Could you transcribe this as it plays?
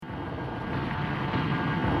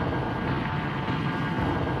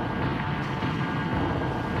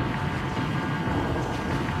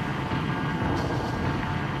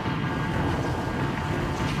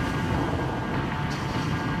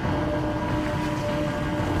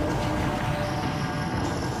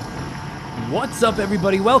What's up,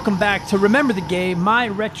 everybody? Welcome back to Remember the Game, my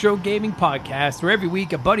retro gaming podcast, where every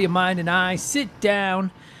week a buddy of mine and I sit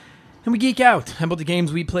down and we geek out about the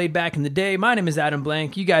games we played back in the day. My name is Adam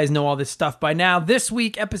Blank. You guys know all this stuff by now. This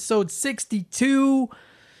week, episode 62,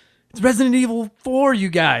 it's Resident Evil 4, you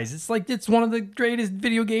guys. It's one of the greatest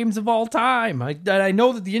video games of all time. I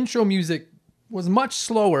know that the intro music was much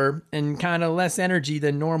slower and kind of less energy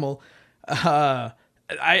than normal.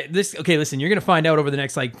 Listen, you're gonna find out over the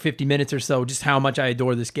next 50 minutes or so just how much I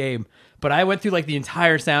adore this game. But I went through the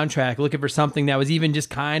entire soundtrack looking for something that was even just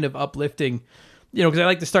kind of uplifting, because I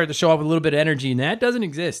like to start the show off with a little bit of energy, and that doesn't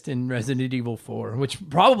exist in Resident Evil 4, which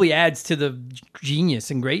probably adds to the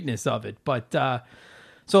genius and greatness of it. But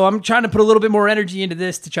so I'm trying to put a little bit more energy into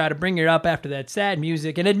this to try to bring it up after that sad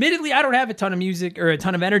music. And admittedly, I don't have a ton of music or a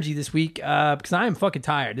ton of energy this week because I am fucking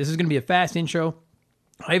tired. This is gonna be a fast intro.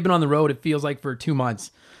 I've been on the road, it feels like, for 2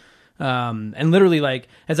 months. And literally,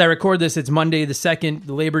 as I record this, it's Monday the 2nd,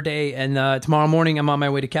 the Labor Day, and tomorrow morning I'm on my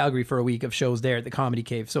way to Calgary for a week of shows there at the Comedy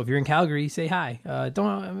Cave. So if you're in Calgary, say hi. Come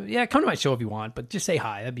to my show if you want, but just say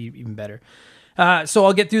hi. That'd be even better. So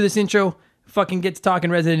I'll get through this intro, fucking get to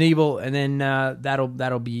talking Resident Evil, and then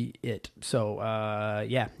that'll be it. So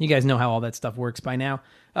you guys know how all that stuff works by now.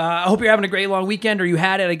 I hope you're having a great long weekend, or you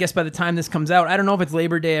had it, I guess, by the time this comes out. I don't know if it's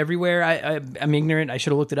Labor Day everywhere. I'm ignorant. I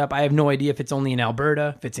should have looked it up. I have no idea if it's only in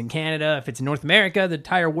Alberta, if it's in Canada, if it's in North America, the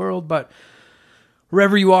entire world. But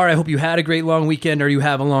wherever you are, I hope you had a great long weekend, or you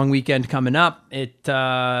have a long weekend coming up. It's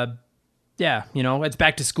back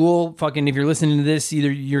to school. Fucking, if you're listening to this, either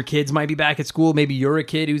your kids might be back at school, maybe you're a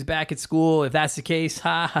kid who's back at school. If that's the case,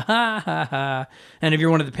 ha ha ha ha ha. And if you're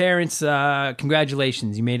one of the parents,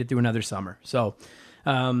 congratulations, you made it through another summer. So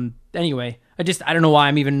anyway, I don't know why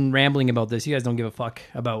I'm even rambling about this. You guys don't give a fuck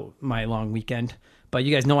about my long weekend, but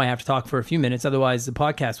you guys know I have to talk for a few minutes. Otherwise the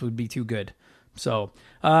podcast would be too good. So,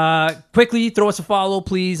 quickly throw us a follow,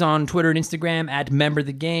 please, on Twitter and Instagram at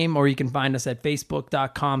 _memberthegame, or you can find us at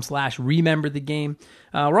facebook.com/rememberthegame.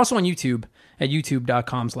 We're also on YouTube at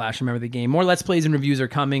youtube.com/rememberthegame. More Let's Plays and reviews are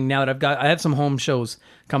coming now that I have some home shows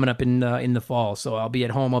coming up in the fall. So I'll be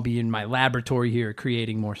at home. I'll be in my laboratory here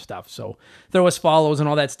creating more stuff. So throw us follows and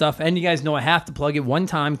all that stuff. And you guys know I have to plug it one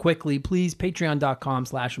time quickly, please.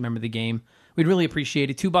 Patreon.com/rememberthegame. We'd really appreciate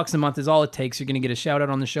it. $2 a month is all it takes. You're going to get a shout out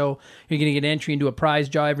on the show. You're going to get an entry into a prize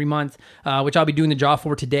draw every month, which I'll be doing the draw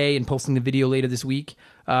for today and posting the video later this week.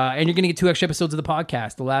 And you're going to get 2 extra episodes of the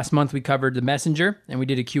podcast. The last month we covered The Messenger, and we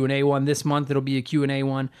did a Q&A one. This month it'll be a Q&A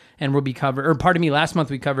one, and last month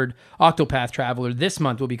we covered Octopath Traveler. This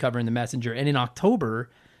month we'll be covering The Messenger. And in October,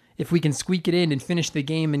 if we can squeak it in and finish the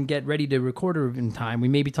game and get ready to record it in time, we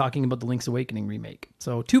may be talking about the Link's Awakening remake.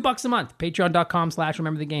 So $2 a month,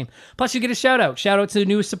 patreon.com/rememberthegame. Plus you get a shout out. Shout out to the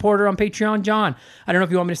newest supporter on Patreon, John. I don't know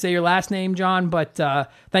if you want me to say your last name, John, but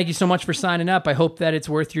thank you so much for signing up. I hope that it's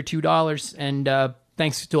worth your $2. And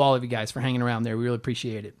thanks to all of you guys for hanging around there. We really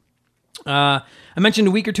appreciate it. I mentioned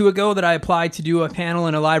a week or two ago that I applied to do a panel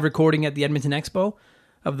and a live recording at the Edmonton Expo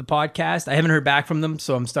of the podcast. I haven't heard back from them,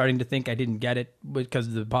 so I'm starting to think I didn't get it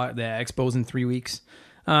because the expo's in 3 weeks.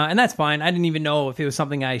 And that's fine. I didn't even know if it was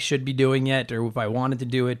something I should be doing yet or if I wanted to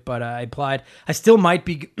do it, but I applied. I still might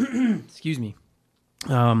be... excuse me.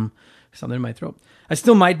 Something in my throat. I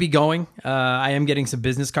still might be going. I am getting some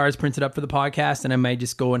business cards printed up for the podcast, and I might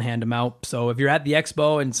just go and hand them out. So if you're at the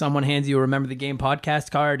expo and someone hands you a Remember the Game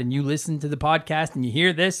podcast card and you listen to the podcast and you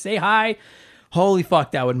hear this, say hi. Holy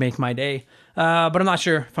fuck, that would make my day. But I'm not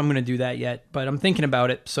sure if I'm going to do that yet, but I'm thinking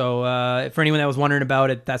about it. So for anyone that was wondering about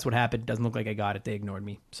it, that's what happened. It doesn't look like I got it. They ignored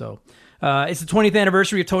me. So it's the 20th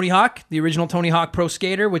anniversary of Tony Hawk, the original Tony Hawk Pro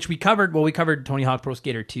Skater, which we covered. Well, we covered Tony Hawk Pro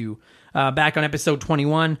Skater 2 back on episode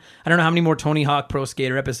 21. I don't know how many more Tony Hawk Pro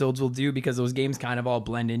Skater episodes we'll do because those games kind of all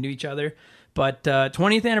blend into each other. But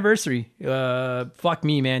 20th anniversary, fuck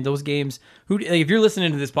me, man. Those games, if you're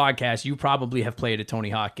listening to this podcast, you probably have played a Tony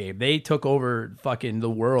Hawk game. They took over fucking the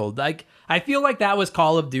world. I feel like that was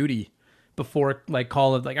Call of Duty before, I'm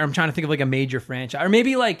trying to think of a major franchise. Or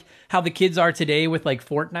maybe how the kids are today with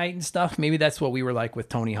Fortnite and stuff. Maybe that's what we were like with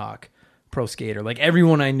Tony Hawk Pro Skater.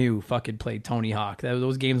 Everyone I knew fucking played Tony Hawk.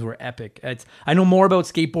 Those games were epic. I know more about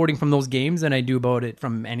skateboarding from those games than I do about it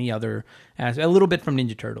from any other aspect. A little bit from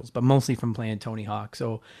Ninja Turtles, but mostly from playing Tony Hawk.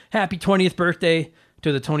 So happy 20th birthday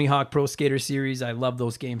to the Tony Hawk Pro Skater series. I love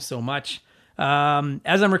those games so much.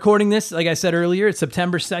 As I'm recording this, like I said earlier, it's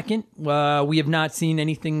September 2nd. We have not seen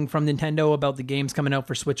anything from Nintendo about the games coming out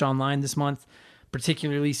for Switch Online this month.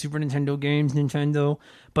 Particularly Super Nintendo games, Nintendo.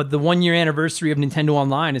 But the 1-year anniversary of Nintendo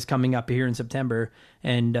Online is coming up here in September.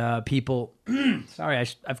 And people... sorry,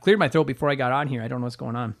 I've cleared my throat before I got on here. I don't know what's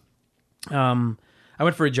going on. I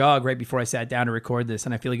went for a jog right before I sat down to record this,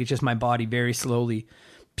 and I feel like it's just my body very slowly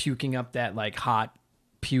puking up that like hot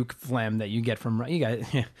puke phlegm that you get from you guys.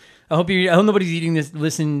 I hope nobody's eating this.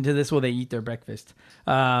 Listen to this while they eat their breakfast.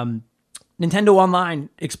 Nintendo Online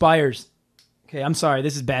expires. Okay, I'm sorry.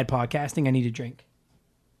 This is bad podcasting. I need a drink.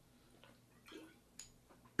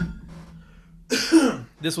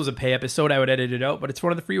 This was a pay episode. I would edit it out, but it's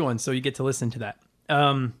one of the free ones, so you get to listen to that.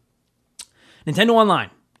 Nintendo Online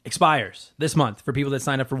expires this month for people that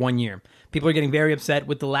sign up for 1 year. People are getting very upset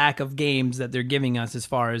with the lack of games that they're giving us as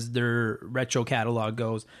far as their retro catalog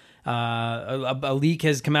goes. A leak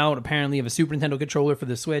has come out apparently of a Super Nintendo controller for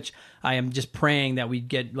the Switch. I am just praying that we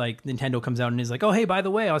get like Nintendo comes out and is like, oh hey, by the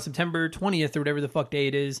way, on September 20th or whatever the fuck day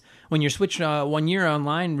it is, when your Switch 1 year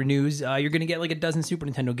online renews, you're gonna get like a dozen Super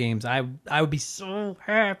Nintendo games. I would be so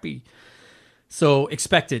happy. So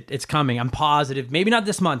expect it. It's coming. I'm positive. Maybe not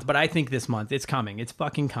this month, but I think this month it's coming. It's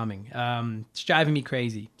fucking coming. It's driving me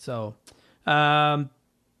crazy. So trying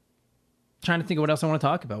to think of what else I want to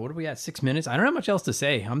talk about. What are we at? 6 minutes? I don't have much else to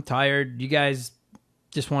say. I'm tired. You guys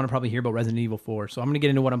just want to probably hear about Resident Evil 4. So I'm going to get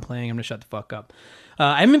into what I'm playing. I'm going to shut the fuck up.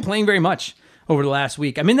 I haven't been playing very much over the last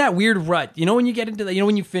week. I'm in that weird rut. You know when you get into that, you know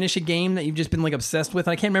when you finish a game that you've just been like obsessed with?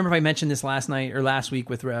 I can't remember if I mentioned this last night or last week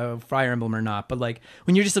with Fire Emblem or not, but like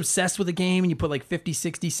when you're just obsessed with a game and you put like 50,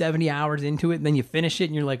 60, 70 hours into it and then you finish it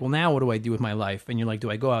and you're like, well, now what do I do with my life? And you're like, do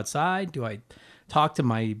I go outside? Do I talk to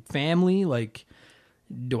my family? Like,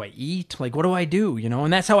 do I eat? Like, what do I do? You know,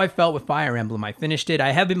 and that's how I felt with Fire Emblem. I finished it.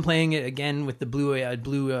 I have been playing it again with the Blue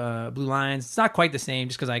Lions. It's not quite the same,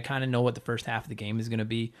 just because I kind of know what the first half of the game is going to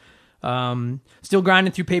be. Still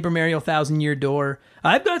grinding through Paper Mario 1000 Year Door.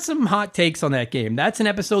 I've got some hot takes on that game. That's an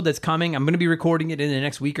episode that's coming. I'm going to be recording it in the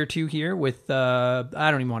next week or two here with I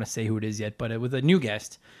don't even want to say who it is yet, but with a new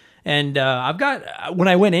guest. And I've got, when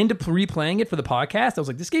I went into replaying it for the podcast, I was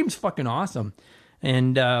like, this game's fucking awesome.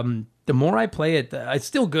 And the more I play it, it's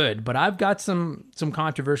still good, but I've got some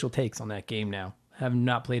controversial takes on that game now. I have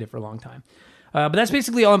not played it for a long time. But that's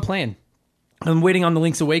basically all I'm playing. I'm waiting on the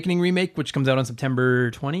Link's Awakening remake, which comes out on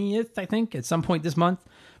September 20th, I think, at some point this month.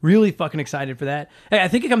 Really fucking excited for that. Hey, I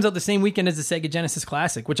think it comes out the same weekend as the Sega Genesis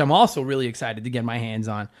Classic, which I'm also really excited to get my hands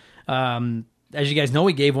on. As you guys know,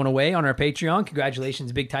 we gave one away on our Patreon.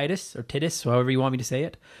 Congratulations, Big Titus, or Titus, however you want me to say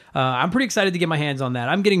it. I'm pretty excited to get my hands on that.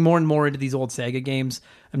 I'm getting more and more into these old Sega games.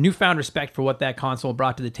 A newfound respect for what that console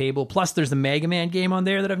brought to the table. Plus, there's the Mega Man game on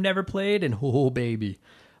there that I've never played, and oh, baby,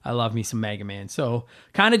 I love me some Mega Man. So,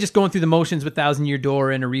 kind of just going through the motions with Thousand Year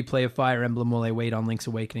Door and a replay of Fire Emblem while I wait on Link's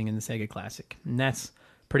Awakening and the Sega Classic. And that's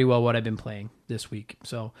pretty well what I've been playing this week.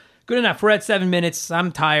 So, good enough. We're at 7 minutes.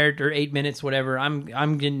 I'm tired, or 8 minutes, whatever.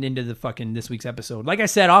 I'm getting into the fucking this week's episode. Like I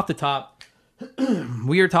said off the top,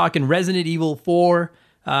 we are talking Resident Evil 4.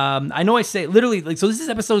 I know I say literally, like, so this is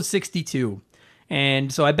episode 62.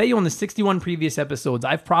 And so I bet you on the 61 previous episodes,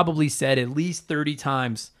 I've probably said at least 30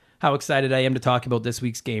 times how excited I am to talk about this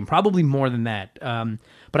week's game. Probably more than that.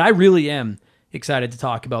 But I really am excited to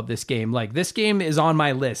talk about this game. Like, this game is on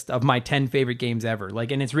my list of my 10 favorite games ever.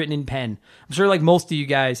 Like, and it's written in pen. I'm sure like most of you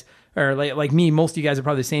guys, or like me, most of you guys are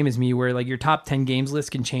probably the same as me, where like your top 10 games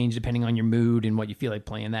list can change depending on your mood and what you feel like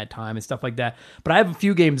playing that time and stuff like that. But I have a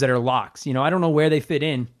few games that are locks. You know, I don't know where they fit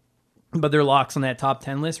in, but they're locks on that top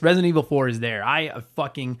 10 list. Resident Evil 4 is there. I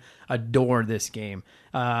fucking adore this game.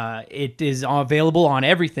 It is available on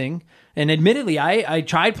everything. And admittedly, I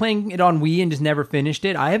tried playing it on Wii and just never finished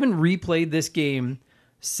it. I haven't replayed this game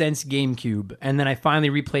since GameCube. And then I finally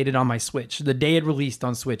replayed it on my Switch. The day it released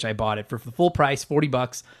on Switch, I bought it for the full price,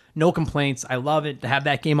 $40. No complaints. I love it. To have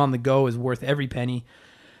that game on the go is worth every penny.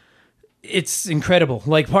 It's incredible.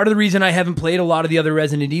 Like, part of the reason I haven't played a lot of the other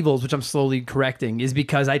Resident Evils, which I'm slowly correcting, is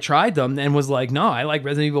because I tried them and was like, no, I like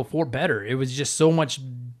Resident Evil 4 better. It was just so much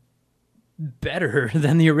better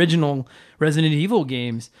than the original Resident Evil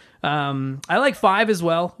games. I like 5 as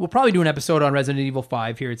well. We'll probably do an episode on Resident Evil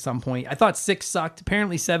 5 here at some point. I thought 6 sucked.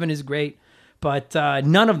 Apparently 7 is great, but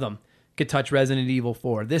none of them could touch Resident Evil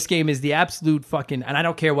 4. This game is the absolute fucking, and I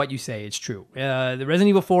don't care what you say, it's true. The Resident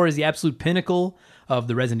Evil 4 is the absolute pinnacle of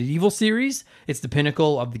the Resident Evil series. It's the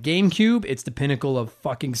pinnacle of the GameCube. It's the pinnacle of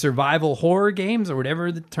fucking survival horror games, or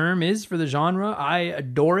whatever the term is for the genre. I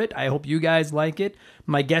adore it. I hope you guys like it.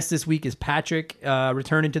 My guest this week is Patrick,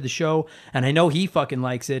 returning to the show, and I know he fucking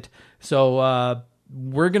likes it. So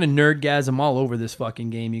we're going to nerdgasm all over this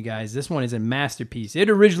fucking game, you guys. This one is a masterpiece. It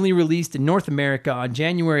originally released in North America on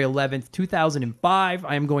January 11th, 2005.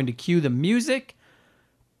 I am going to cue the music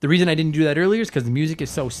The reason I didn't do that earlier is because the music is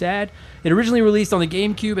so sad. It originally released on the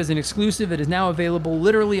GameCube as an exclusive. It is now available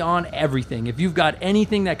literally on everything. If you've got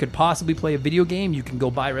anything that could possibly play a video game, you can go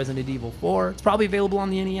buy Resident Evil 4. It's probably available on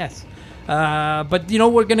the NES. But,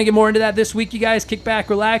 we're going to get more into that this week, you guys. Kick back,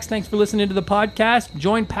 relax. Thanks for listening to the podcast.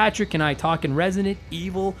 Join Patrick and I talking Resident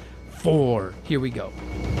Evil 4. Here we go.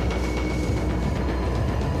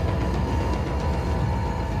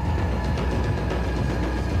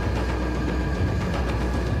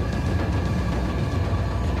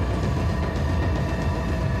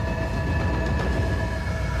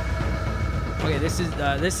 Okay,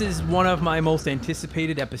 this is one of my most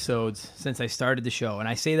anticipated episodes since I started the show, and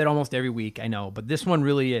I say that almost every week, I know, but this one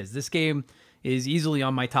really is. This game is easily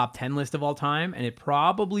on my top 10 list of all time, and it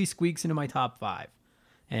probably squeaks into my top 5.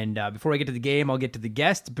 And before I get to the game, I'll get to the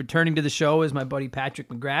guest. Returning to the show is my buddy Patrick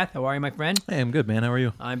McGrath. How are you, my friend? Hey, I'm good, man. How are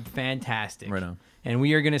you? I'm fantastic. Right on. And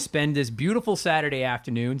we are going to spend this beautiful Saturday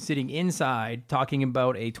afternoon sitting inside talking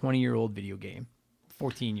about a 20-year-old video game,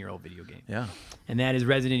 14-year-old video game. Yeah. And that is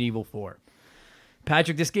Resident Evil 4.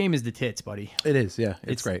 Patrick, this game is the tits, buddy. It is, yeah.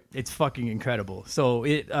 It's great. It's fucking incredible. So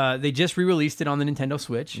they just re-released it on the Nintendo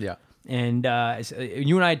Switch. Yeah. And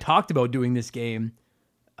you and I had talked about doing this game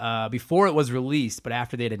before it was released, but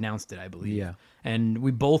after they had announced it, I believe. Yeah. And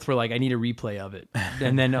we both were like, I need a replay of it.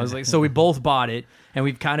 And then I was like, so we both bought it, and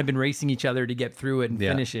we've kind of been racing each other to get through it and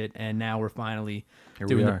finish it. And now we're finally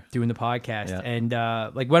doing the podcast. Yeah. And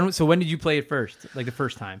when did you play it first? Like the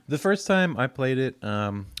first time? The first time I played it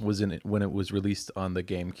was when it was released on the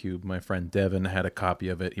GameCube. My friend Devin had a copy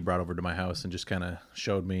of it. He brought over to my house and just kind of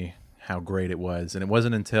showed me how great it was. And it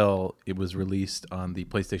wasn't until it was released on the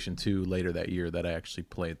PlayStation 2 later that year that I actually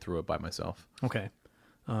played through it by myself. Okay.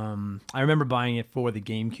 I remember buying it for the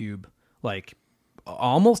GameCube, like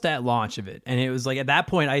almost at launch of it. And it was like, at that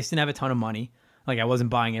point, I just didn't have a ton of money. Like I wasn't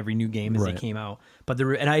buying every new game as they came out,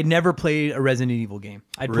 and I never played a Resident Evil game.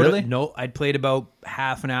 I'd played about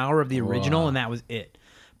half an hour of the original, and that was it.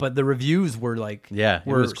 But the reviews were like, it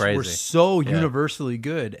was crazy. Were so universally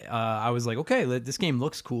good. I was like, okay, this game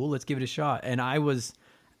looks cool. Let's give it a shot. And I was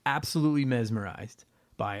absolutely mesmerized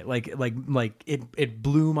by it. Like it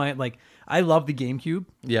blew my, like, I love the GameCube.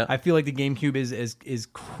 Yeah. I feel like the GameCube is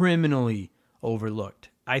criminally overlooked.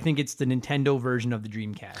 I think it's the Nintendo version of the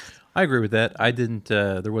Dreamcast. I agree with that. I didn't,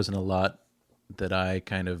 there wasn't a lot that I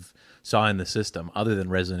kind of saw in the system other than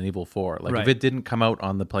Resident Evil 4. Like if it didn't come out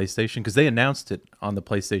on the PlayStation, because they announced it on the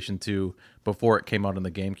PlayStation 2 before it came out on the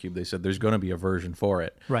GameCube. They said there's going to be a version for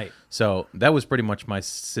it. Right. So that was pretty much my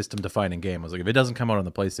system defining game. I was like, if it doesn't come out on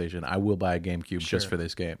the PlayStation, I will buy a GameCube just for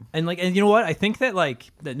this game. And you know what? I think that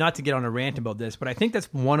not to get on a rant about this, but I think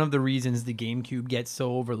that's one of the reasons the GameCube gets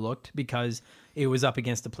so overlooked, because it was up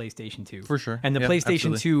against the PlayStation 2. For sure. And the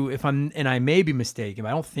PlayStation 2, I may be mistaken, but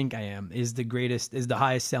I don't think I am, is the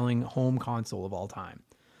highest selling home console of all time.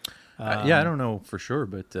 I don't know for sure,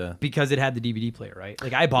 but because it had the DVD player, right?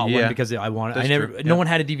 Like I bought one because I wanted. No one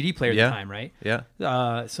had a DVD player at the time, right? Yeah.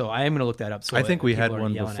 So I am going to look that up. So I think we had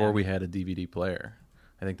one before we had a DVD player.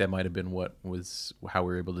 I think that might have been how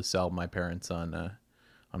we were able to sell my parents on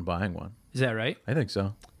buying one. Is that right? I think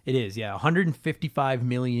so. It is, yeah. 155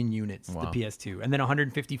 million units to the PS2, and then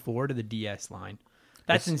 154 to the DS line.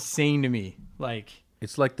 That's insane to me. Like,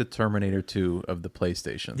 it's like the Terminator 2 of the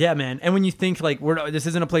PlayStation. Yeah, man. And when you think this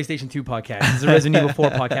isn't a PlayStation 2 podcast, this is a Resident Evil 4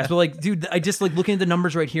 podcast. But like, dude, I just looking at the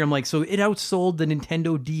numbers right here. I'm like, so it outsold the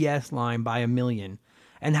Nintendo DS line by 1 million.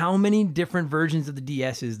 And how many different versions of the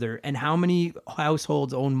DS is there? And how many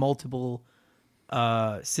households own multiple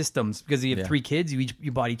systems? Because you have 3 kids,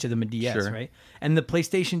 you bought each of them a DS, right? And the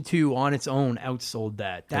PlayStation 2 on its own outsold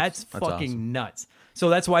that. That's fucking awesome. Nuts. So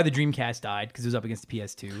that's why the Dreamcast died, because it was up against the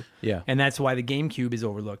PS2. Yeah. And that's why the GameCube is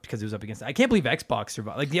overlooked, because it was up against... I can't believe Xbox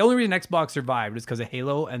survived. Like, the only reason Xbox survived was because of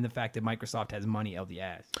Halo and the fact that Microsoft has money out the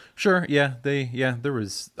ass. Sure, yeah. There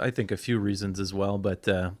was, I think, a few reasons as well, but...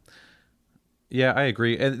 yeah, I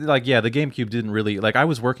agree. And the GameCube didn't really... Like, I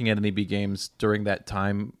was working at NEB Games during that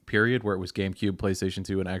time period where it was GameCube, PlayStation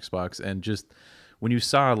 2, and Xbox, and just... When you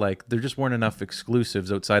saw, there just weren't enough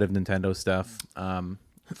exclusives outside of Nintendo stuff...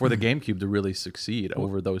 for the GameCube to really succeed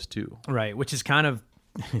over those two. Right, which is kind of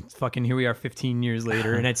it's fucking here we are 15 years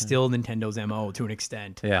later, and it's still Nintendo's MO to an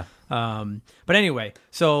extent. Yeah. But anyway,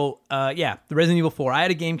 so the Resident Evil 4, I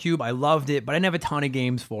had a GameCube, I loved it, but I didn't have a ton of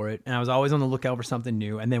games for it, and I was always on the lookout for something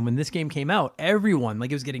new. And then when this game came out, everyone,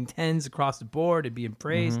 it was getting 10s across the board, it'd be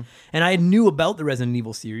praised. Mm-hmm. And I knew about the Resident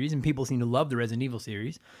Evil series, and people seem to love the Resident Evil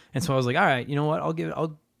series. And so I was like, all right, you know what,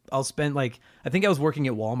 I'll spend I think I was working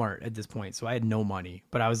at Walmart at this point, so I had no money.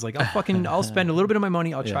 But I was like, I'll spend a little bit of my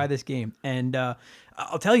money. I'll try this game, and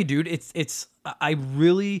I'll tell you, dude,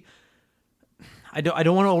 I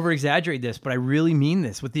don't want to over exaggerate this, but I really mean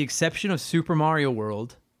this. With the exception of Super Mario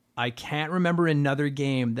World, I can't remember another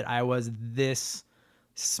game that I was this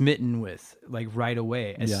smitten with like right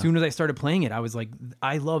away. As soon as I started playing it, I was like,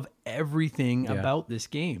 I love everything about this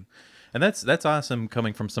game. And that's awesome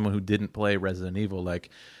coming from someone who didn't play Resident Evil. Like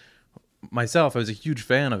myself, I was a huge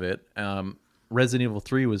fan of it. Resident Evil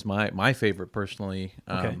 3 was my favorite personally.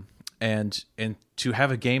 And to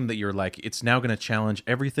have a game that you're like, it's now going to challenge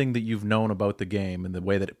everything that you've known about the game and the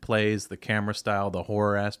way that it plays, the camera style, the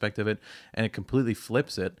horror aspect of it, and it completely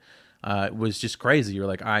flips it. Was just crazy. You're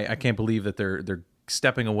like, I can't believe that they're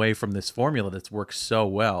stepping away from this formula that's worked so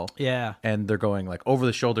well. Yeah. And they're going like over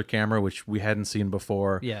the shoulder camera, which we hadn't seen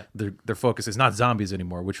before. Yeah. Their focus is not zombies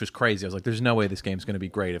anymore, which was crazy. I was like, there's no way this game's going to be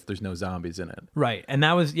great if there's no zombies in it. Right. And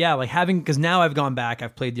that was, like having, because now I've gone back,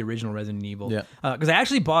 I've played the original Resident Evil. Yeah. Because I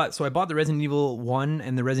actually bought the Resident Evil 1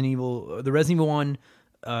 and the Resident Evil 1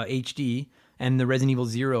 HD and the Resident Evil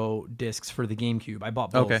 0 discs for the GameCube. I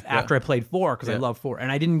bought both after I played 4 because I love 4.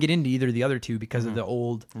 And I didn't get into either of the other two because of the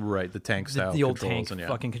old... Right, the tank style the old tank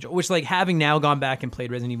fucking control. Which, like, having now gone back and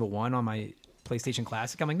played Resident Evil 1 on my PlayStation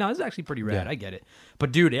Classic, I'm like, no, this is actually pretty rad. I get it.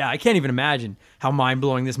 But, dude, I can't even imagine how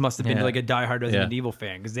mind-blowing this must have been to, like, a diehard Resident Evil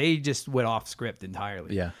fan because they just went off script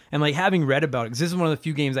entirely. Yeah. And, like, having read about it, because this is one of the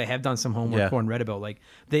few games I have done some homework for and read about, like,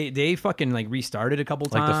 they fucking, like, restarted a couple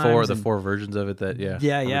times. Like the four versions of it that,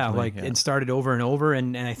 and started over and over.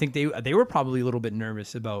 And I think they were probably a little bit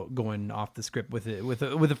nervous about going off the script with it, with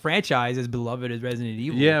a franchise as beloved as Resident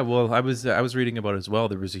Evil. Yeah, well, I was reading about it as well.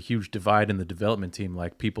 There was a huge divide in the development team.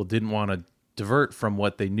 Like, people didn't want to divert from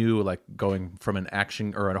what they knew, like going from an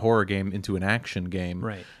action or a horror game into an action game,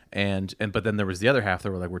 right? And but then there was the other half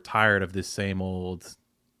that were like, we're tired of this same old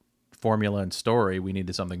formula and story. We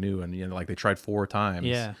needed something new, and like they tried 4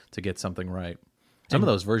 times to get something right. Some of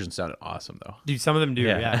those versions sounded awesome though. Dude, some of them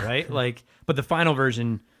do, right? Like, but the final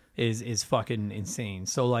version is fucking insane.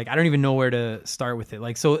 So like, I don't even know where to start with it.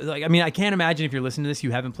 Like, so like, I mean, I can't imagine if you're listening to this,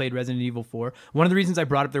 you haven't played Resident Evil 4. One of the reasons I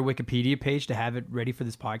brought up their Wikipedia page to have it ready for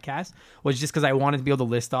this podcast was just because I wanted to be able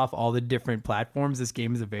to list off all the different platforms this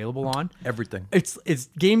game is available on. Everything. It's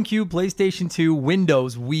GameCube, PlayStation 2,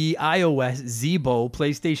 Windows, Wii, iOS, Zeebo,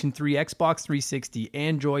 PlayStation 3, Xbox 360,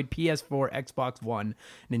 Android, PS4, Xbox One,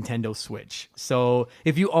 Nintendo Switch. So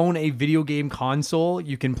if you own a video game console,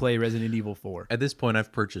 you can play Resident Evil 4. At this point,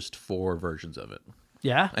 I've purchased 4 versions of it.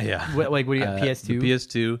 Yeah? What do you got? PS2? The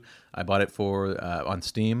PS2, I bought it for on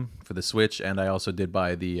Steam for the Switch, and I also did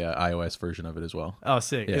buy the iOS version of it as well. Oh,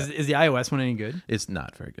 sick. Yeah. Is the iOS one any good? It's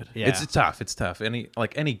not very good. Yeah. It's tough. It's tough.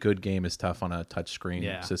 Any good game is tough on a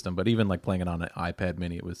touchscreen system, but even like playing it on an iPad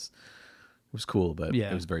mini, it was cool, but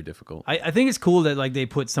it was very difficult. I think it's cool that like they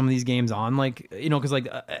put some of these games on, like, you know, because like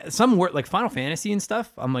some work like Final Fantasy and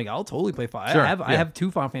stuff. I'm like, I'll totally play. I have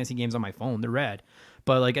 2 Final Fantasy games on my phone. They're rad.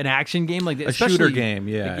 But like an action game, like a shooter game,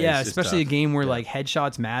 especially a game where like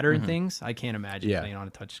headshots matter and things, I can't imagine playing on a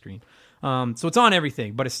touchscreen. So it's on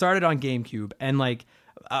everything, but it started on GameCube, and like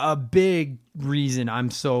a big reason I'm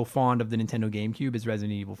so fond of the Nintendo GameCube is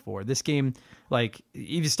Resident Evil 4. This game, like,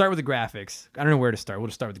 if you start with the graphics, I don't know where to start. We'll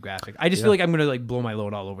just start with the graphics. I just feel like I'm gonna like blow my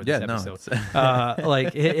load all over this episode.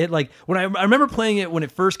 Like it like when I remember playing it when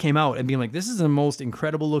it first came out and being like, this is the most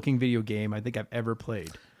incredible looking video game I think I've ever played.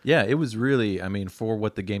 Yeah, it was really, I mean, for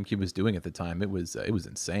what the GameCube was doing at the time, it was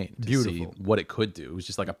insane to see what it could do. It was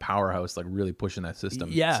just like a powerhouse, like really pushing that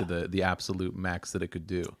system to the absolute max that it could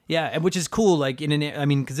do. Yeah, and which is cool. Like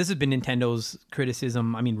because this has been Nintendo's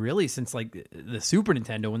criticism. I mean, really since like the Super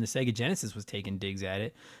Nintendo when the Sega Genesis was taking digs at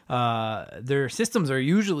it. Their systems are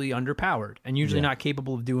usually underpowered and usually not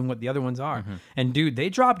capable of doing what the other ones are. Mm-hmm. And dude, they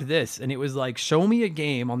dropped this, and it was like, show me a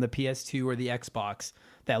game on the PS2 or the Xbox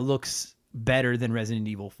that looks better than Resident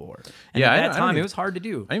Evil 4. And at that time, it was hard to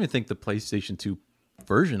do. I don't even think the PlayStation 2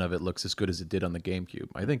 version of it looks as good as it did on the GameCube.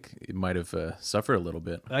 I think it might have suffered a little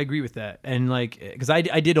bit. I agree with that. And like, because I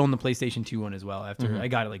did own the PlayStation 2 one as well after I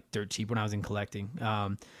got it like dirt cheap when I was in collecting.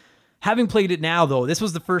 Having played it now, though, this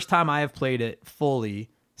was the first time I have played it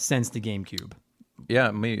fully since the GameCube. Yeah,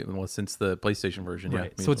 since the PlayStation version.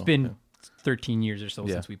 Right. So it's been 13 years or so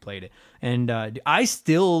since we played it. And I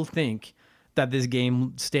still think that this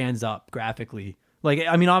game stands up graphically. Like,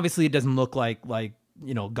 I mean, obviously it doesn't look like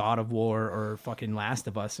you know, God of War or fucking Last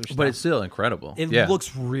of Us or stuff. But it's still incredible. It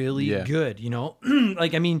looks really good, you know?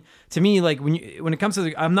 Like, I mean, to me, like when it comes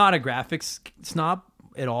to I'm not a graphics snob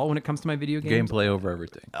at all when it comes to my video games. Gameplay over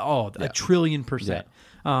everything. Oh, a trillion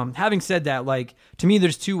 %. Having said that, like, to me,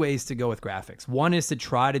 there's 2 ways to go with graphics. One is to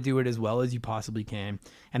try to do it as well as you possibly can.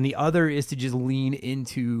 And the other is to just lean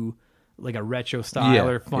into like a retro style Yeah,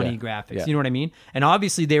 or funny yeah, graphics. yeah. You know what I mean? And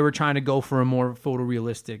obviously they were trying to go for a more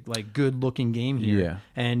photorealistic, like good looking game here. Yeah.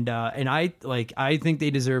 And I think they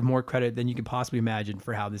deserve more credit than you could possibly imagine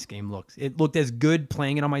for how this game looks. It looked as good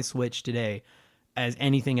playing it on my Switch today as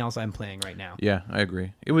anything else I'm playing right now. Yeah, I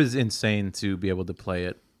agree. It was insane to be able to play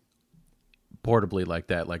it portably like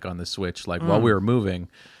that, like on the Switch, like while we were moving,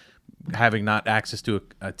 having not access to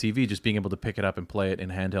a TV, just being able to pick it up and play it in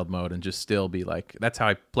handheld mode and just still be like, that's how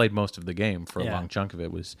I played most of the game for a Yeah. long chunk of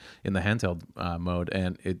it, was in the handheld mode.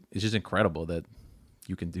 And it's just incredible that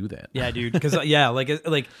you can do that. Yeah, dude. Because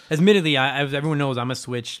like, admittedly, as everyone knows, I'm a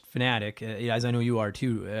Switch fanatic, as I know you are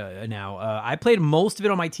too. Now, I played most of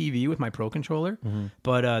it on my TV with my Pro controller,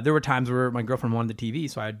 but there were times where my girlfriend wanted the TV,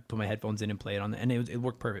 so I'd put my headphones in and play it on, and it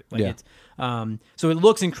worked perfect. Like Yeah. it's, so it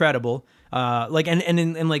looks incredible. Like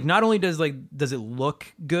and like not only does it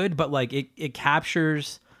look good, but like it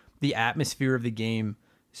captures the atmosphere of the game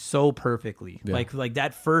so perfectly. Yeah. Like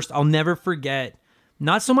that first, I'll never forget.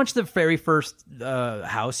 Not so much the very first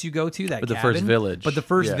house you go to, that But the cabin, first village. but the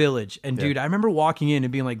first Yeah. village. And dude, I remember walking in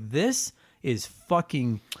and being like, "This is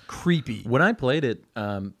fucking creepy." When I played it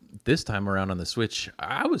this time around on the Switch,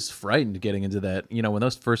 I was frightened getting into that. You know, when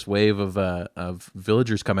those first wave of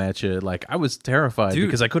villagers come at you, like I was terrified Dude.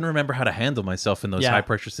 because I couldn't remember how to handle myself in those Yeah. high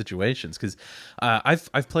pressure situations. Because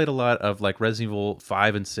I've played a lot of like Resident Evil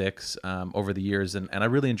 5 and 6 over the years, and I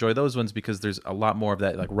really enjoy those ones because there's a lot more of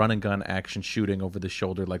that like run and gun action shooting over the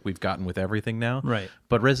shoulder like we've gotten with everything now. Right.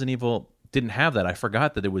 But Resident Evil didn't have that. I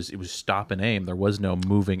forgot that it was stop and aim. There was no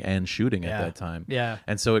moving and shooting Yeah. at that time. Yeah.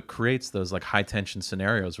 And so it creates those like high tension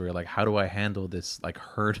scenarios where you're like, how do I handle this like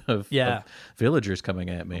herd of villagers coming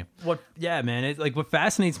at me? Yeah, man. It's like what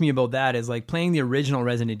fascinates me about that is like playing the original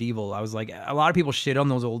Resident Evil. I was like, a lot of people shit on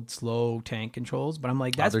those old slow tank controls, but I'm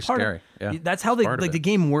like, that's they're part scary. of Yeah. That's how they part of like it. the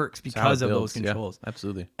game works It's how it because of those builds. Yeah, controls.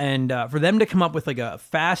 absolutely. And for them to come up with like a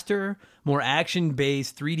faster, more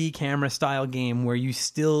action-based 3D camera style game where you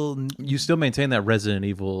still You still maintain that Resident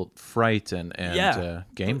Evil fright and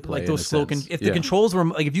gameplay. like in those a slow sense. if the controls were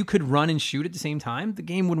like if you could run and shoot at the same time, the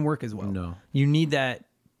game wouldn't work as well. No. You need that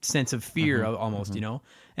sense of fear almost, you know.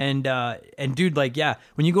 And dude, like, yeah,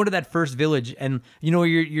 when you go to that first village and you know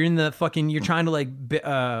you're in the fucking, you're trying to like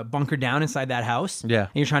bunker down inside that house, Yeah. and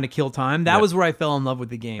you're trying to kill time. That was where I fell in love with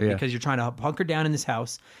the game, Yeah. because you're trying to bunker down in this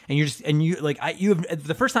house and you have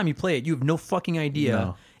the first time you play it, you have no fucking idea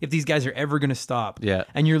No. if these guys are ever gonna stop. Yeah.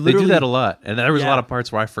 And you're they literally do that a lot. And there was a Yeah. lot of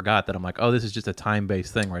parts where I forgot that I'm like, oh, this is just a time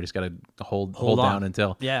based thing where I just gotta hold on. down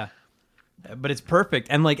until Yeah. But it's perfect.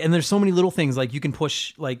 And there's so many little things like you can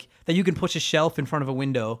push a shelf in front of a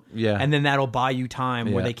window. Yeah. And then that'll buy you time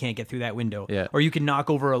where Yeah. they can't get through that window. Yeah. Or you can knock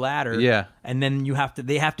over a ladder. Yeah. And then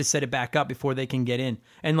they have to set it back up before they can get in.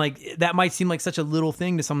 And like that might seem like such a little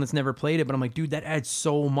thing to someone that's never played it, but I'm like, dude, that adds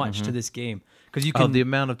so much to this game. Because you Oh, can the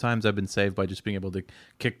amount of times I've been saved by just being able to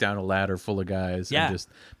kick down a ladder full of guys Yeah. and just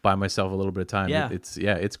buy myself a little bit of time. Yeah.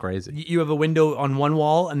 It's crazy. you have a window on one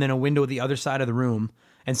wall and then a window at the other side of the room.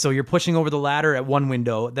 And so you're pushing over the ladder at one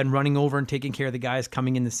window, then running over and taking care of the guys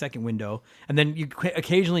coming in the second window. And then you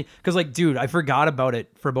occasionally, because like, dude, I forgot about it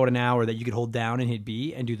for about an hour that you could hold down and hit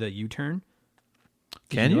B and do the U-turn.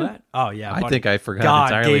 Did Can know you? that? Oh yeah, I buddy. think I forgot God,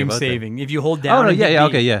 entirely game about that. saving. If you hold down, Oh no, and hit yeah, B,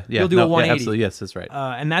 okay, yeah. you'll do a 180. absolutely, yes, that's right.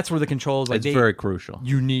 And that's where the controls like It's very crucial.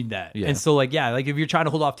 You need that. Yeah. And so like, yeah, like if you're trying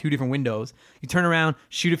to hold off two different windows, you turn around,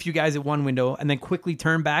 shoot a few guys at one window, and then quickly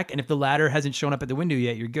turn back. And if the ladder hasn't shown up at the window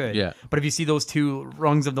yet, you're good. Yeah. But if you see those two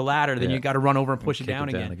rungs of the ladder, then Yeah. you got to run over and push it kick down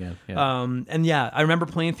it down again. again, yeah. And yeah, I remember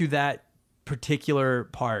playing through that particular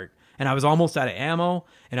part. And I was almost out of ammo,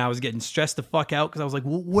 and I was getting stressed the fuck out because I was like,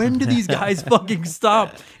 well, when do these guys fucking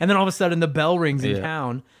stop? And then all of a sudden the bell rings in Yeah.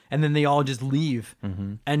 town, and then they all just leave.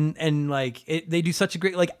 And like they do such a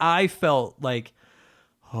great, like I felt like,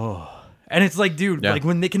 oh, and it's like, dude, Yeah. like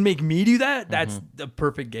when they can make me do that, that's the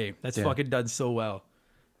perfect game. That's Yeah. fucking done so well.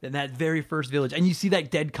 And that very first village, and you see that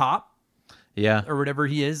dead cop Yeah. or whatever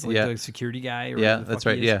he is, like Yeah. the security guy. Or Yeah, whatever the that's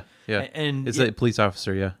fuck right. he is. Yeah. And it's yeah, a police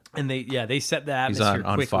officer, yeah. and they set the He's atmosphere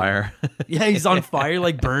on quickly. fire. Yeah, he's on fire,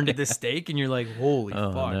 like burned at the stake, and you're like, holy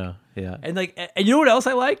Oh fuck. no. Yeah. And like, and you know what else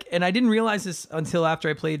I like? And I didn't realize this until after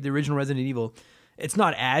I played the original Resident Evil. It's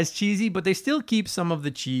not as cheesy, but they still keep some of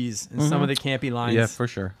the cheese and some of the campy lines. Yeah, for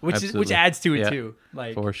sure. Which Absolutely. adds to it Yeah. too.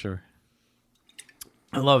 Like, For sure.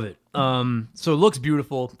 I love it. So it looks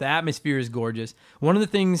beautiful. The atmosphere is gorgeous. One of the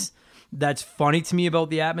things that's funny to me about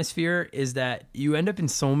the atmosphere is that you end up in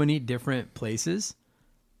so many different places.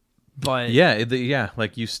 But Yeah,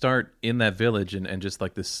 like you start in that village and just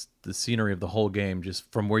like this the scenery of the whole game,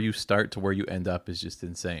 just from where you start to where you end up, is just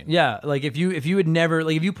insane. Yeah, like if you had never,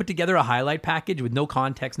 like if you put together a highlight package with no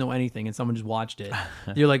context, no anything, and someone just watched it,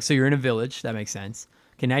 you're like, so you're in a village, that makes sense.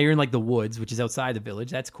 Okay, now you're in like the woods, which is outside the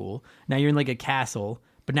village, that's cool. Now you're in like a castle,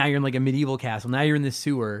 but now you're in like a medieval castle. Now you're in the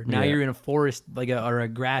sewer. Now you're in a forest, or a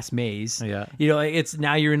grass maze. Yeah. You know, it's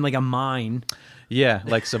now you're in like a mine. Yeah,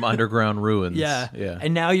 like some underground ruins. Yeah. Yeah.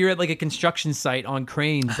 And now you're at like a construction site on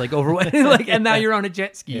cranes, like over like, and now you're on a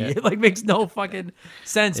jet ski. Yeah. It like makes no fucking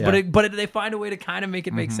sense, Yeah. but they find a way to kind of make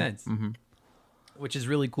it make sense, which is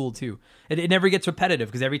really cool too. It never gets repetitive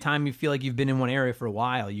because every time you feel like you've been in one area for a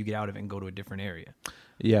while, you get out of it and go to a different area.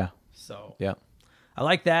 Yeah. So Yeah. I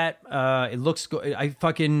like that. It looks good.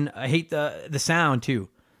 I hate the sound too.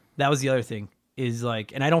 That was the other thing is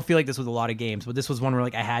like, and I don't feel like this with a lot of games, but this was one where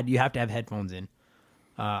like you have to have headphones in.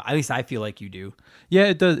 At least I feel like you do. Yeah,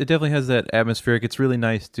 it does. It definitely has that atmospheric. It's really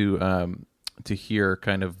nice to hear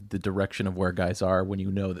kind of the direction of where guys are when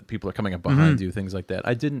you know that people are coming up behind you, things like that.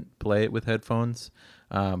 I didn't play it with headphones,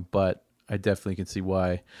 but I definitely can see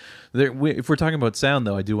why. If we're talking about sound,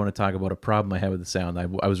 though, I do want to talk about a problem I had with the sound. I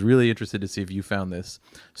was really interested to see if you found this.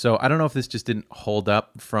 So I don't know if this just didn't hold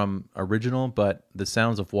up from original, but the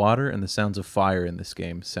sounds of water and the sounds of fire in this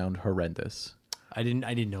game sound horrendous. I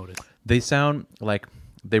didn't notice. They sound like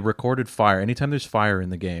they recorded fire. Anytime there's fire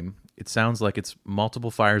in the game, it sounds like it's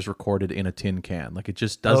multiple fires recorded in a tin can. Like it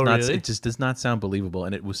just does not. Really? It just does not sound believable.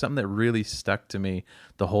 And it was something that really stuck to me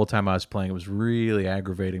the whole time I was playing. It was really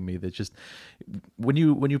aggravating me. That just when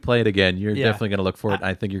you play it again, you're definitely going to look for it.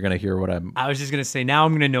 I think you're going to hear what I'm. I was just gonna say now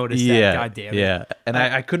I'm gonna notice that. God damn it. Yeah. And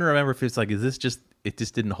I couldn't remember if it's like, is this just it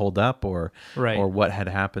just didn't hold up or what had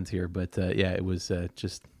happened here? But it was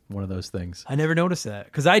just one of those things. I never noticed that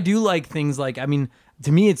because I do like things like, I mean,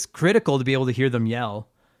 to me it's critical to be able to hear them yell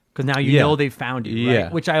because now you know they found you, right? Yeah.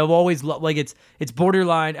 Which I have always loved. Like it's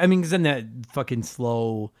borderline. I mean, because then that fucking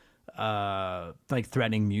slow, like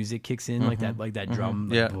threatening music kicks in, like that drum,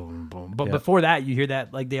 like boom, boom. But before that, you hear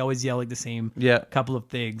that like they always yell like the same couple of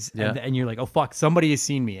things, and you're like, oh fuck, somebody has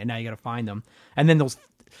seen me, and now you got to find them, and then those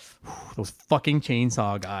fucking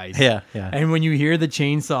chainsaw guys. Yeah. And when you hear the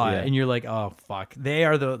chainsaw and you're like, oh fuck, they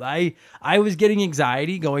are I was getting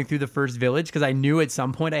anxiety going through the first village because I knew at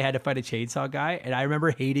some point I had to fight a chainsaw guy, and I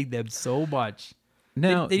remember hating them so much.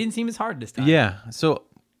 Now They didn't seem as hard this time. Yeah. So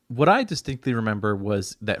what I distinctly remember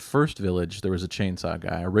was that first village there was a chainsaw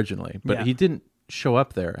guy originally, but he didn't show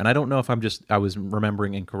up there. And I don't know if I was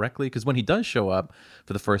remembering incorrectly, because when he does show up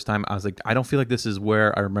for the first time, I was like, I don't feel like this is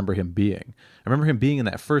where I remember him being. I remember him being in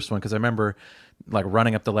that first one because I remember like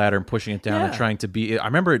running up the ladder and pushing it down and trying to be. I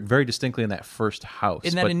remember it very distinctly in that first house.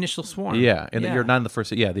 In that initial swarm. Yeah. And you're not in the first,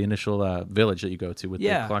 the initial village that you go to with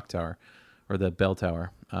the clock tower or the bell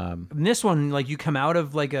tower. In this one, like you come out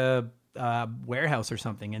of like a warehouse or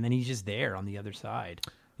something, and then he's just there on the other side.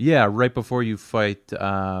 Yeah, right before you fight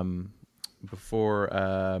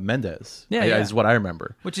Mendez. Is what I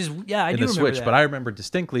remember. Which is I in do the remember Switch, that. but I remember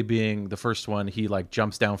distinctly being the first one. He like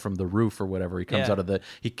jumps down from the roof or whatever. He comes out of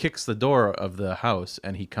he kicks the door of the house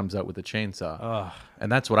and he comes out with a chainsaw.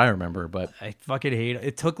 And that's what I remember. But I fucking hate it.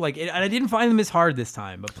 It took and I didn't find them as hard this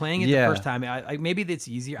time. But playing it the first time, maybe it's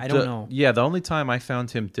easier. I don't know. Yeah, the only time I found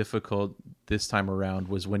him difficult this time around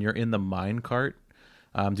was when you're in the mine cart.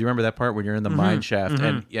 Do you remember that part when you're in the mine shaft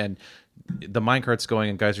and the minecart's going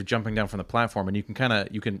and guys are jumping down from the platform, and you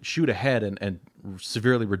can shoot ahead and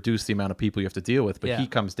severely reduce the amount of people you have to deal with, but he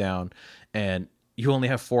comes down and you only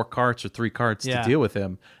have 4 carts or 3 carts to deal with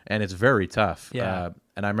him, and it's very tough.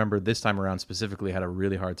 And I remember this time around specifically had a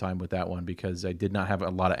really hard time with that one because I did not have a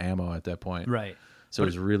lot of ammo at that point. Right. So it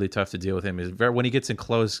was really tough to deal with him. When he gets in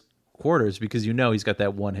close quarters, because he's got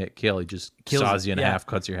that one-hit kill. He just saws you in half,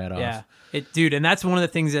 cuts your head off. Yeah, dude, and that's one of the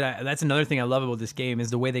things that's another thing I love about this game is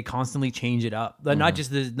the way they constantly change it up. Not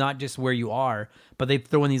just where you are, but they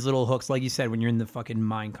throw in these little hooks, like you said, when you're in the fucking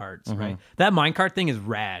mine carts, right? That mine cart thing is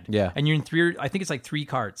rad. Yeah, and you're in I think it's like 3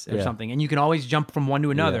 carts or something, and you can always jump from one to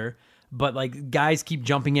another. Yeah. But like guys keep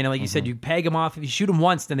jumping in, and like you said, you peg them off. If you shoot them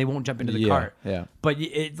once, then they won't jump into the cart. Yeah. But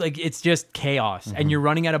it's just chaos, and you're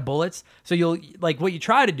running out of bullets. So you'll like what you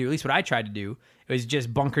try to do. At least what I tried to do is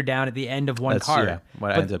just bunker down at the end of one cart. Yeah.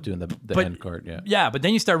 What I ended up doing the end cart. Yeah. Yeah, but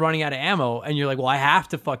then you start running out of ammo, and you're like, well, I have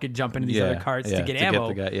to fucking jump into these other carts to get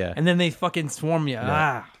ammo. Get the guy, and then they fucking swarm you.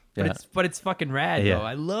 But it's fucking rad though.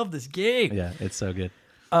 I love this game. Yeah, it's so good.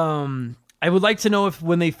 I would like to know if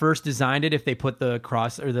when they first designed it, if they put the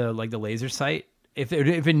cross or the laser sight if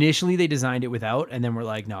initially they designed it without, and then we're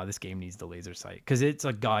like, no, this game needs the laser sight because it's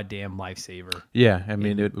a goddamn lifesaver. Yeah, I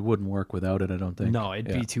mean, it wouldn't work without it, I don't think. No,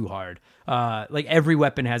 it'd be too hard. Like every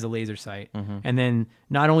weapon has a laser sight, and then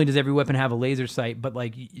not only does every weapon have a laser sight, but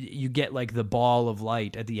like you get like the ball of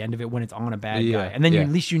light at the end of it when it's on a bad guy, and then at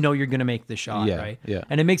least you know you're gonna make the shot, right? Yeah,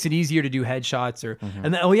 and it makes it easier to do headshots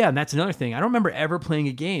and then, and that's another thing. I don't remember ever playing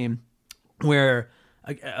a game where.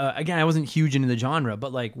 Again, I wasn't huge into the genre,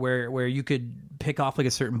 but like where you could pick off like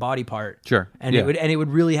a certain body part, sure, and it would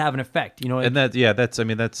really have an effect, you know. And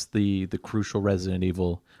that's the crucial Resident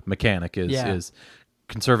Evil mechanic is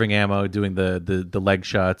conserving ammo, doing the leg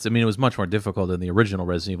shots. I mean, it was much more difficult than the original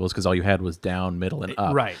Resident Evils because all you had was down, middle, and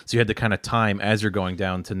up. Right. So you had to kind of time as you're going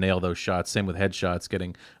down to nail those shots. Same with headshots,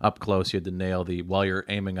 getting up close, you had to nail while you're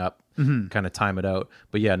aiming up. Kind of time it out,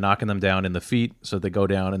 but yeah, knocking them down in the feet so they go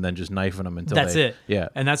down, and then just knifing them until that's it. Yeah,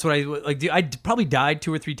 and that's what I like. I probably died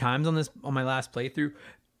 2 or 3 times on my last playthrough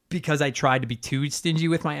because I tried to be too stingy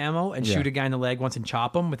with my ammo and shoot a guy in the leg once and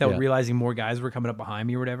chop him without realizing more guys were coming up behind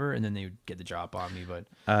me or whatever, and then they would get the drop on me.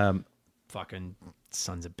 But fucking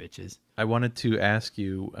sons of bitches. I wanted to ask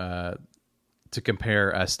you to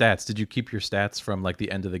compare stats. Did you keep your stats from like the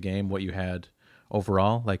end of the game? What you had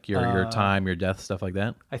overall, like your time, your death, stuff like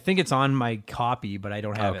that? I think it's on my copy, but I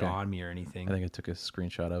don't have it on me or anything. I think I took a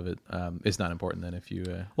screenshot of it. It's not important then if you...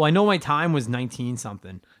 Well, I know my time was 19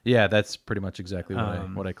 something. Yeah, that's pretty much exactly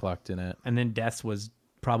what I clocked in at. And then deaths was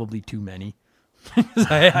probably too many.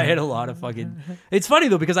 I had a lot of fucking... It's funny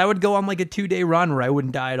though, because I would go on like a 2-day run where I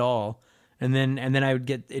wouldn't die at all. And then I would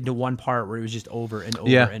get into one part where it was just over and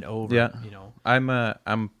over and over. Yeah. You know,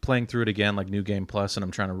 I'm playing through it again, like New Game Plus, and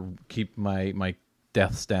I'm trying to keep my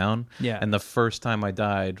deaths down. Yeah. And the first time I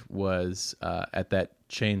died was at that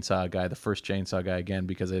chainsaw guy, the first chainsaw guy again,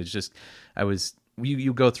 because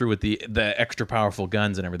you go through with the extra powerful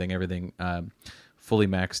guns and everything fully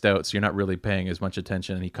maxed out, so you're not really paying as much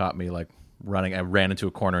attention. And he caught me like running. I ran into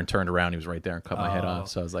a corner and turned around. He was right there and cut my head off.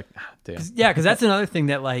 So I was like, damn. Yeah, because that's another thing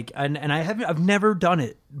that like, and I've never done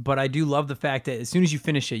it, but I do love the fact that as soon as you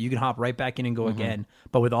finish it, you can hop right back in and go again,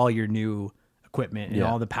 but with all your new equipment and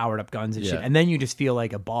all the powered up guns and shit, and then you just feel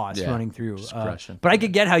like a boss running through. But I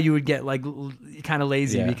could get how you would get like kind of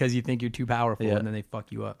lazy because you think you're too powerful and then they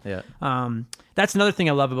fuck you up. Yeah. That's another thing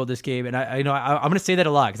I love about this game, and I'm going to say that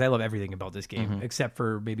a lot because I love everything about this game except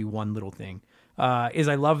for maybe one little thing. Is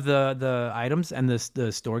I love the items and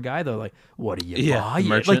the store guy. They're like, what do you buy?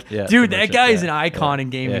 Merchant, like, dude, that guy is an icon in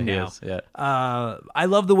gaming now. Yeah. I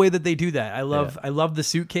love the way that they do that. I love the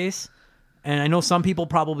suitcase. And I know some people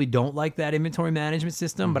probably don't like that inventory management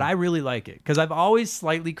system, but I really like it because I've always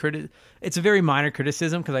slightly it's a very minor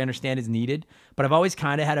criticism because I understand it's needed, but I've always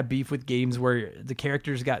kind of had a beef with games where the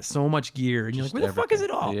characters got so much gear and you're like, where the fuck is it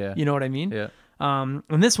all? Yeah. You know what I mean? Yeah.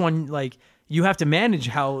 And this one, like, you have to manage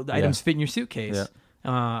how the items fit in your suitcase. Yeah.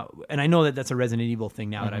 And I know that that's a Resident Evil thing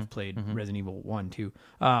now that I've played Resident Evil 1 too.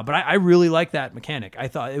 But I really like that mechanic. I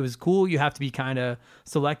thought it was cool. You have to be kind of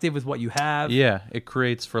selective with what you have. Yeah, it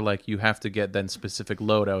creates for like you have to get then specific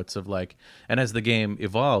loadouts of like, and as the game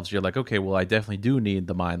evolves, you're like, okay, well, I definitely do need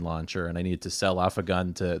the mine launcher, and I need to sell off a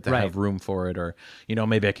gun to have room for it, or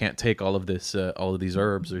maybe I can't take all of these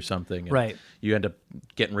herbs or something. And you end up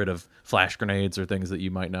getting rid of flash grenades or things that you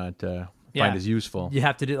might not find as useful. You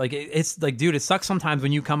have to do like it's like, dude, it sucks sometimes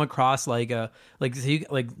when you come across like a hand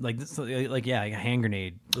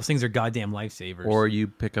grenade. Those things are goddamn lifesavers. Or you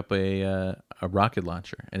pick up a rocket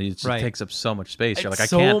launcher and it just takes up so much space. You're like,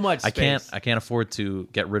 I can't afford to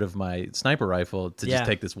get rid of my sniper rifle to just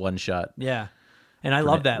take this one shot. Yeah. And I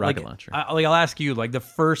love that. Rocket launcher. I'll ask you, like, the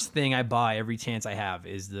first thing I buy every chance I have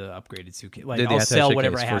is the upgraded suitcase. Like, I'll sell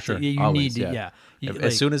whatever I have to. You Always, need to,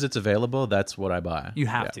 as soon as it's available, that's what I buy. You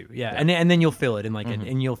have to, and then you'll fill it in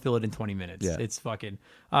and you'll fill it in 20 minutes. Yeah. It's fucking.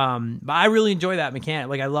 But I really enjoy that mechanic.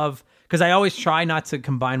 Like, I love because I always try not to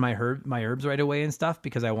combine my herbs right away and stuff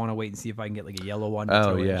because I want to wait and see if I can get like a yellow one.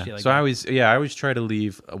 Oh yeah. So I always try to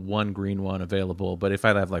leave one green one available. But if I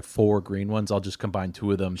have like 4 green ones, I'll just combine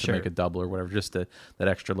 2 of them to make a double or whatever, just that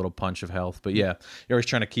extra little punch of health. But yeah, you're always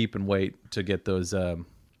trying to keep and wait to get those the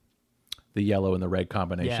yellow and the red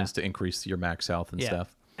combinations to increase your max health and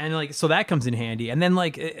stuff. And like, so that comes in handy. And then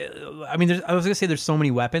like, I mean, I was gonna say there's so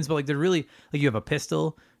many weapons, but like they're really like you have a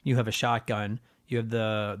pistol, you have a shotgun, you have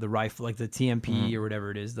the rifle, like the TMP or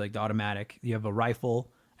whatever it is, like the automatic. You have a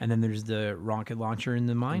rifle, and then there's the rocket launcher and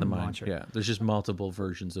the mine launcher. Yeah, there's just multiple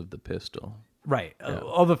versions of the pistol. Right,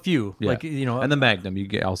 of a few, like and the Magnum. You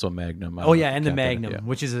get also a Magnum. And the Magnum,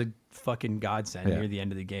 which is a fucking godsend near the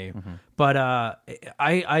end of the game. But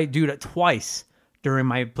I dude, during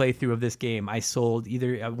my playthrough of this game. I sold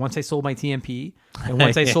either once I sold my TMP and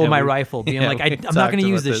once I sold my rifle, being like, I'm not going to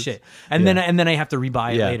use this shit, and then I have to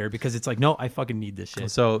rebuy it later because it's like, no, I fucking need this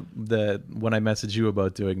shit. So when I messaged you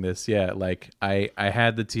about doing this, like I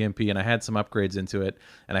had the TMP and I had some upgrades into it,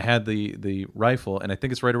 and I had the rifle, and I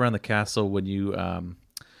think it's right around the castle when you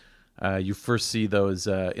you first see those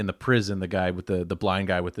in the prison, the guy with the blind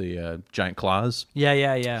guy with the giant claws.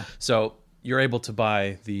 Yeah. So you're able to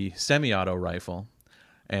buy the semi-auto rifle,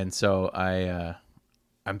 and so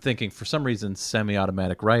I'm thinking for some reason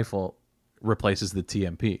semi-automatic rifle replaces the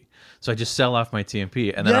TMP. So I just sell off my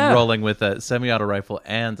TMP, and then I'm rolling with a semi-auto rifle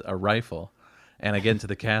and a rifle. And I get into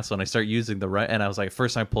the castle and I start using and I was like,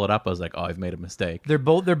 first time I pull it up, I was like, oh, I've made a mistake. They're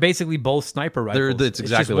basically both sniper rifles. It's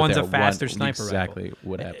exactly just what one's a faster sniper exactly rifle.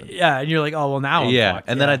 what happened. Yeah, and you're like, oh well, now I'm fucked.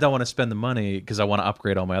 And then I don't want to spend the money because I want to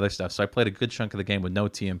upgrade all my other stuff. So I played a good chunk of the game with no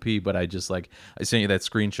TMP, but I just I sent you that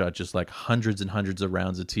screenshot, just like hundreds and hundreds of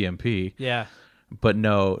rounds of TMP. Yeah. But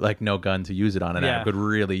no gun to use it on, and I could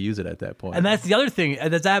really use it at that point. And that's the other thing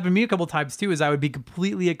that's happened to me a couple times too. Is I would be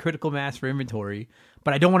completely at critical mass for inventory,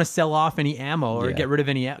 but I don't want to sell off any ammo or get rid of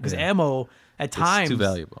any because ammo at times it's too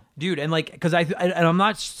valuable, dude. And because I'm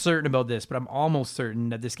not certain about this, but I'm almost certain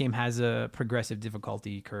that this game has a progressive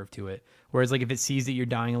difficulty curve to it. Whereas like if it sees that you're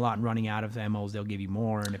dying a lot and running out of ammos, they'll give you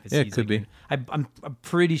more. And if it sees it could be. I'm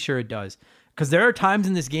pretty sure it does, because there are times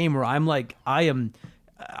in this game where I'm like I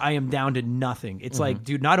am down to nothing. It's like,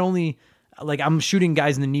 dude, not only like I'm shooting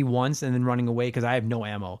guys in the knee once and then running away because I have no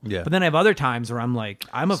ammo. Yeah. But then I have other times where I'm like,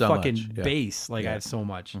 I'm a fucking base. Like I have so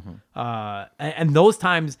much. And those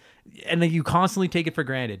times, and like you constantly take it for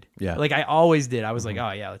granted. Yeah. Like I always did. I was like,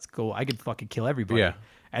 oh yeah, let's go. I could fucking kill everybody. Yeah.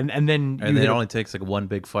 And then it only takes like one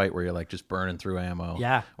big fight where you're like just burning through ammo.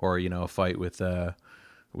 Yeah. Or a fight with a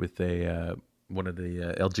one of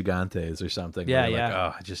the El Gigantes or something. Yeah, where you're yeah.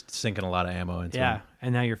 like, just sinking a lot of ammo into them.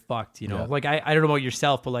 And now you're fucked, Yeah. Like I don't know about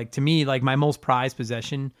yourself, but like to me, like my most prized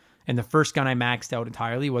possession and the first gun I maxed out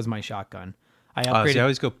entirely was my shotgun. I upgraded. So I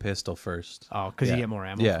always go pistol first. Oh, because you get more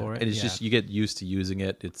ammo for it. And it's just you get used to using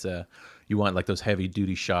it. It's you want like those heavy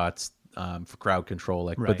duty shots for crowd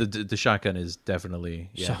control, Right. but the shotgun is definitely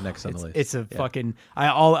next on the list. It's a fucking.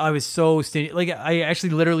 I was so stingy. Like I actually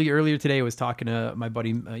literally earlier today was talking to my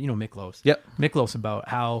buddy, Miklos. Yep. Miklos about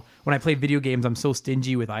how when I play video games, I'm so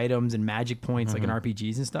stingy with items and magic points, like in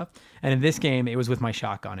RPGs and stuff. And in this game, it was with my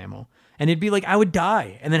shotgun ammo. And it'd be like I would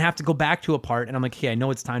die and then have to go back to a part, and I'm like, okay, I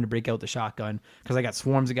know it's time to break out the shotgun because I got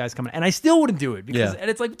swarms of guys coming, and I still wouldn't do it because, and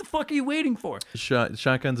it's like, what the fuck are you waiting for?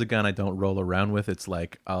 Shotgun's a gun I don't roll around with. It's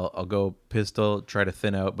like I'll go pistol, try to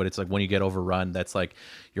thin out, but it's like when you get overrun, that's like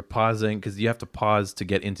you're pausing because you have to pause to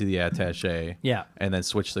get into the attaché, and then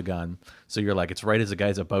switch the gun. So you're like, it's right as the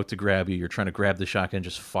guy's about to grab you, you're trying to grab the shotgun,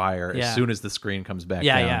 just fire as soon as the screen comes back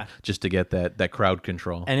down, just to get that crowd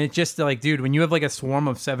control. And it's just like, dude, when you have like a swarm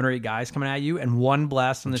of 7 or 8 guys coming at you, and one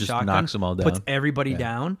blast from the shotgun knocks them all down, puts everybody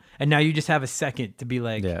down, and now you just have a second to be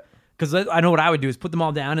like, because I know what I would do is put them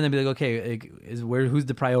all down and then be like, okay, who's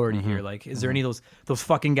the priority here? Like, is there any of those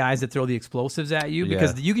fucking guys that throw the explosives at you?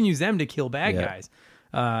 Because you can use them to kill bad guys.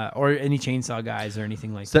 Or any chainsaw guys or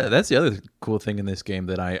anything like that. That's the other cool thing in this game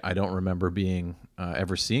that I don't remember being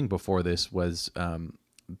ever seeing before this was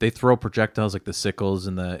they throw projectiles like the sickles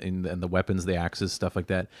and the weapons, the axes, stuff like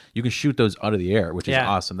that. You can shoot those out of the air, which is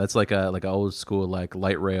awesome. That's like a old school like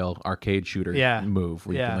light rail arcade shooter move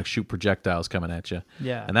where you can like shoot projectiles coming at you.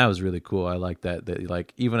 Yeah, and that was really cool. I like that. That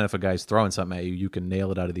like even if a guy's throwing something at you, you can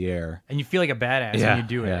nail it out of the air, and you feel like a badass when you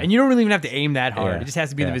do it. And you don't really even have to aim that hard. Yeah. It just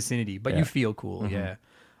has to be in the vicinity, but you feel cool. Yeah,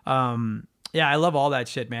 I love all that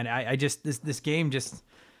shit, man. I just this game just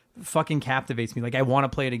fucking captivates me. Like I want to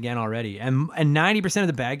play it again already. And 90% of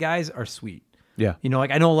the bad guys are sweet. Yeah.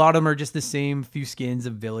 Like I know a lot of them are just the same few skins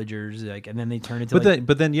of villagers, like, and then they turn into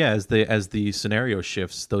but then as the scenario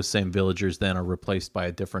shifts, those same villagers then are replaced by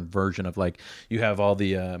a different version of, like, you have all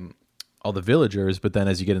the villagers, but then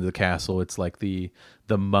as you get into the castle, it's like the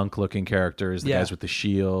monk looking characters, the guys with the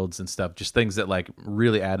shields and stuff, just things that like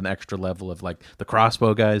really add an extra level of, like, the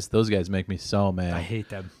crossbow guys. Those guys make me so mad. I hate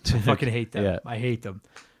them. I fucking hate them. I hate them.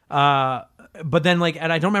 But then, like,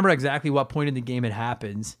 and I don't remember exactly what point in the game it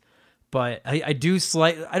happens, but I do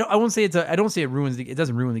slightly. I won't say I don't say it ruins it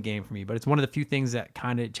doesn't ruin the game for me, but it's one of the few things that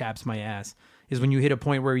kind of chaps my ass is when you hit a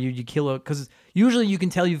point where you kill because usually you can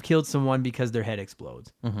tell you've killed someone because their head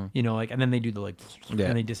explodes, like, and then they do the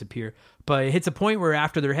and they disappear. But it hits a point where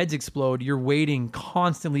after their heads explode, you're waiting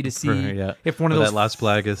constantly to see if one of those that Las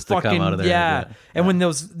Plagas to come out of there. And when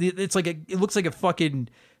it's like it looks like a fucking.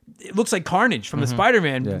 It looks like Carnage from the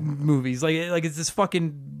Spider-Man movies. Like it's this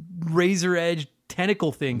fucking razor edge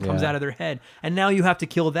tentacle thing comes Yeah. out of their head, and now you have to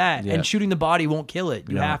kill that. Yeah. And shooting the body won't kill it.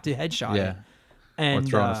 You No. have to headshot Yeah. it. And Or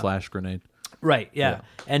throwing a flash grenade. right, yeah.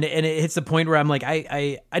 And it hits the point where I'm like,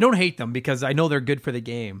 I don't hate them because I know they're good for the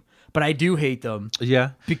game, but I do hate them.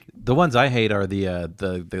 Yeah, the ones I hate are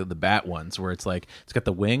the bat ones, where it's like it's got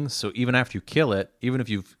the wings. So even after you kill it, even if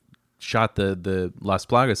you've shot the Las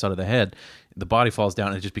Plagas out of the head, the body falls down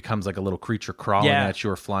and it just becomes like a little creature crawling Yeah. at you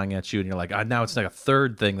or flying at you, and you're like, now it's like a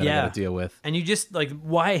third thing that I got to deal with. And you just like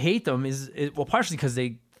why I hate them is well, partially because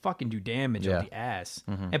they fucking do damage Yeah. up the ass,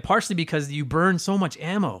 and partially because you burn so much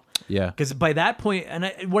ammo. Yeah, Because by that point,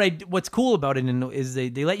 and what's cool about it is they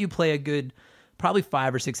let you play a good probably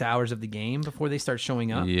 5 or 6 hours of the game before they start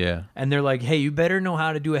showing up. yeah, And they're like, hey, you better know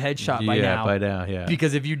how to do a headshot by now. yeah.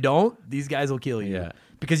 Because if you don't, these guys will kill you. Yeah.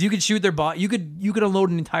 Because you could shoot their body, you could unload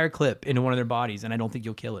an entire clip into one of their bodies, and I don't think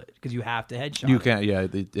you'll kill it because you have to headshot. You it. can't. Yeah,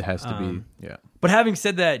 it has to be. Yeah, But having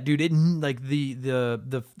said that, dude, it like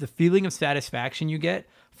the feeling of satisfaction you get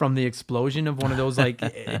from the explosion of one of those, like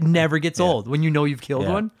it never gets old when you know you've killed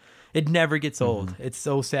Yeah. one. It never gets old. It's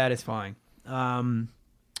so satisfying.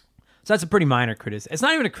 So that's a pretty minor criticism. It's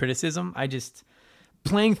not even a criticism. I just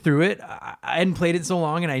playing through it. I hadn't played it so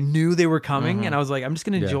long, and I knew they were coming, and I was like, I'm just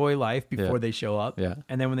gonna enjoy life before they show up. Yeah.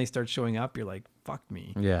 And then when they start showing up, you're like, fuck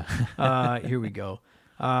me. yeah. Here we go.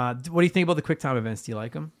 What do you think about the QuickTime events? Do you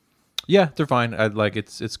like them? Yeah, they're fine. I like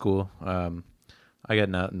it's cool. I got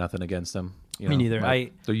nothing against them. You Me know, neither.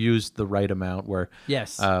 like, they're used the right amount. Where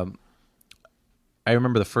Yes. I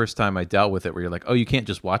remember the first time I dealt with it, where you're like, oh, you can't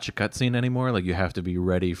just watch a cutscene anymore. Like you have to be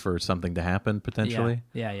ready for something to happen potentially.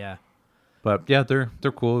 Yeah. But yeah, they're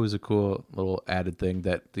cool. It was a cool little added thing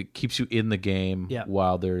that keeps you in the game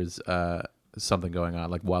while there's something going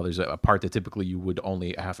on. Like while there's a part that typically you would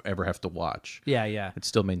only ever have to watch. Yeah. It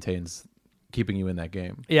still maintains keeping you in that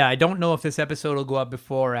game. Yeah, I don't know if this episode will go up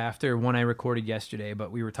before or after one I recorded yesterday,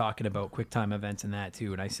 but we were talking about QuickTime events and that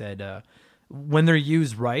too. And I said, when they're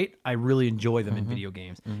used right, I really enjoy them in video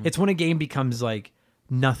games. It's when a game becomes like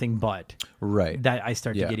nothing but Right. that I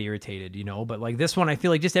start to Yeah. get irritated, you know. But like this one, I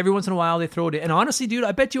feel like just every once in a while they throw it in. And honestly, dude,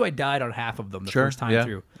 I bet you I died on half of them the first time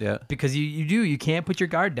through. Yeah. Because you can't put your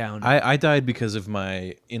guard down. I died because of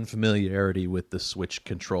my infamiliarity with the Switch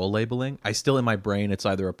control labeling. I still in my brain it's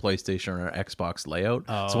either a PlayStation or an Xbox layout.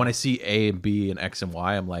 So when I see A and B and X and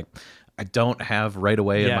Y, I'm like, I don't have right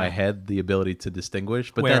away in my head the ability to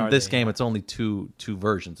distinguish. But Where then are this they? game, it's only two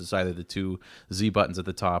versions. It's either the two Z buttons at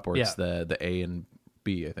the top or it's the A and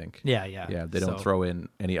B, I think. Yeah. Yeah, they don't throw in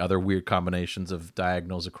any other weird combinations of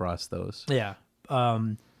diagonals across those. Yeah.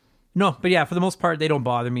 No, but yeah, for the most part, they don't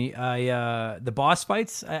bother me. The boss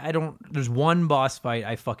fights, I don't. There's one boss fight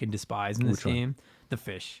I fucking despise in this Which one? game: the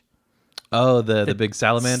fish. Oh, the big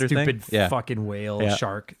salamander Stupid thing? Yeah. fucking whale Yeah.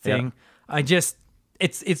 shark Yeah. thing. I just,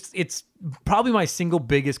 it's probably my single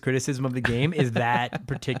biggest criticism of the game is that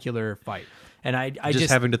particular fight, and I just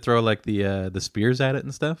having to throw like the spears at it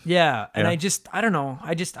and stuff. yeah, and Yeah. I don't know.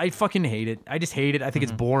 I fucking hate it. I just hate it. I think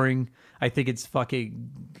Mm-hmm. it's boring. I think it's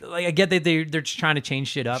fucking like I get that they're just trying to change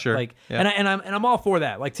shit up. Sure. Like Yeah. and I'm all for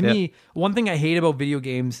that. Like to Yeah. me, one thing I hate about video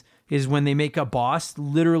games is when they make a boss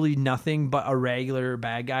literally nothing but a regular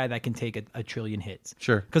bad guy that can take a trillion hits.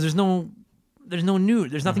 Sure. Because there's nothing new.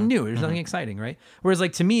 There's nothing new. There's nothing exciting, right? Whereas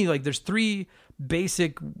like to me, like there's three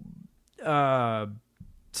basic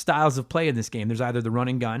styles of play in this game. There's either the run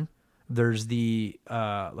and gun, there's the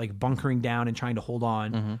like bunkering down and trying to hold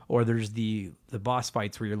on, or there's the boss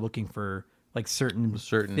fights where you're looking for like certain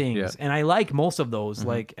things. Yeah. And I like most of those.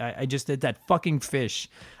 Like I just did that fucking fish.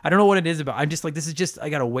 I don't know what it is about. I'm just like, this is just, I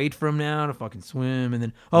gotta wait for him now to fucking swim, and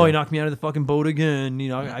then he knocked me out of the fucking boat again. You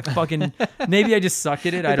know, I fucking maybe I just suck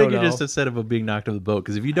at it. I don't think know. you're just upset about being knocked off the boat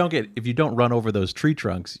because if you don't run over those tree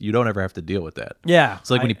trunks, you don't ever have to deal with that. Yeah.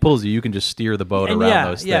 It's like when he pulls you, you can just steer the boat And around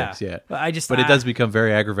those things. Yeah. But it does become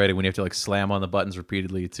very aggravating when you have to like slam on the buttons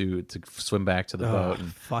repeatedly to swim back to the boat.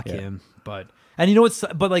 And, fuck yeah. him. And you know what's,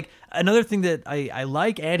 but like another thing that I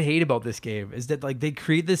like and hate about this game is that like they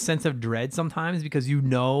create this sense of dread sometimes because you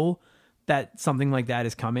know that something like that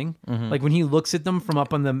is coming. Like when he looks at them from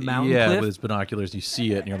up on the mountain Yeah, cliff. with his binoculars, you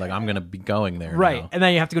see it, and you're like, I'm gonna be going there. Right. now. And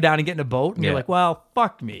then you have to go down and get in a boat and you're Yeah. like, well,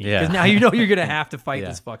 fuck me. Yeah. Because now you know you're going to have to fight Yeah.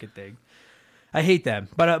 this fucking thing. I hate them.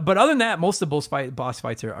 But other than that, most of the boss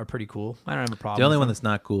fights are pretty cool. I don't have a problem. The only with one them. that's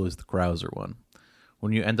not cool is the Krauser one.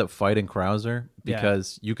 When you end up fighting Krauser, Yeah.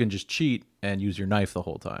 because you can just cheat and use your knife the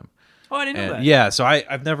whole time. Oh, I didn't know that. Yeah, so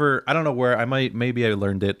I've never, I don't know where, maybe I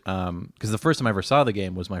learned it, because the first time I ever saw the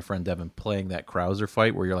game was my friend Devin playing that Krauser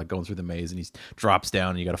fight where you're like going through the maze and he drops down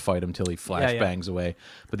and you got to fight him till he flashbangs away.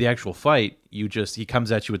 But the actual fight, he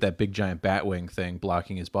comes at you with that big giant bat wing thing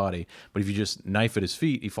blocking his body. But if you just knife at his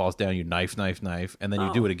feet, he falls down, you knife, and then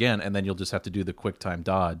you do it again, and then you'll just have to do the quick time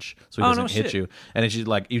dodge so he doesn't hit you. And it's just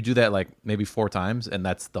like, you do that like maybe 4 times, and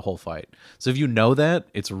that's the whole fight. So if you know that,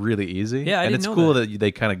 it's really easy. Yeah, and it's cool that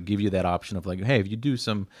they kind of give you that option of like, hey, if you do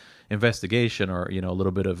some investigation or a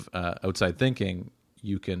little bit of outside thinking,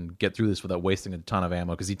 you can get through this without wasting a ton of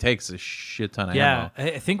ammo, because he takes a shit ton of ammo.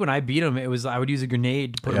 I think when I beat him, it was I would use a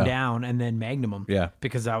grenade to put him down and then magnum him. Yeah,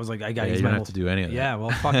 because I was like, I got to use you my don't have to do any of that. Yeah, well,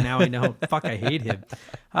 fuck, now I know. Fuck, I hate him.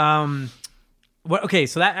 Okay,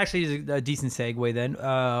 so that actually is a decent segue then.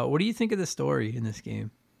 What do you think of the story in this game?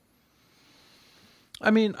 I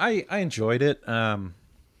mean, I enjoyed it.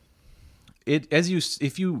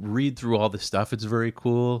 If you read through all the stuff, it's very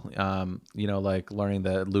cool. Like learning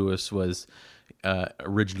that Lewis was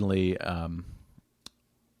originally a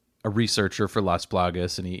researcher for Las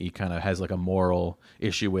Plagas, and he kind of has like a moral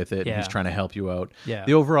issue with it. And he's trying to help you out. Yeah.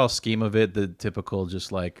 The overall scheme of it, the typical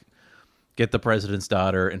just like get the president's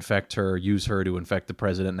daughter, infect her, use her to infect the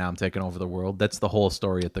president. Now I'm taking over the world. That's the whole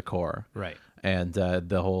story at the core. Right. And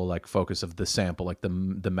the whole like focus of the sample, like the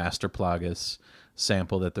Master Plagas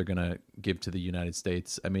sample that they're gonna give to the United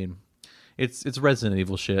States. I mean, it's Resident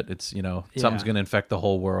Evil shit. It's something's gonna infect the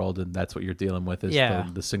whole world, and that's what you're dealing with is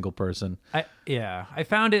the single person. I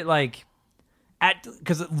found it like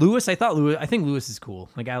because Lewis, I think Lewis is cool.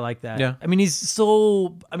 Like, I like that. Yeah. I mean, he's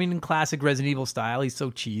so, in classic Resident Evil style, he's so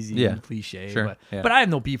cheesy and cliche. Sure. But I have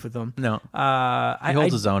no beef with him. No. He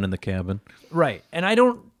holds his own in the cabin. Right. And I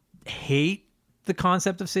don't hate the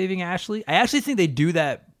concept of saving Ashley. I actually think they do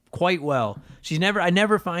that quite well. I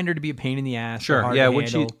never find her to be a pain in the ass. Sure. Yeah.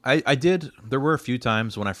 I did. There were a few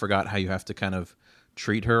times when I forgot how you have to kind of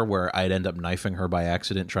treat her, where I'd end up knifing her by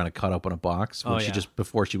accident trying to cut open a box when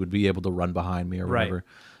before she would be able to run behind me or whatever.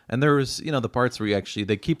 And there was, the parts where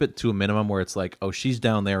they keep it to a minimum where it's like, oh, she's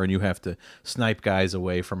down there and you have to snipe guys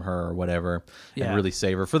away from her or whatever and really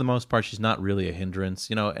save her. For the most part, she's not really a hindrance,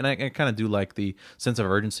 and I kind of do like the sense of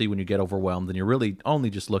urgency when you get overwhelmed and you're really only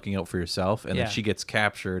just looking out for yourself, and then she gets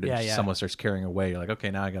captured and someone starts carrying her away. You're like, okay,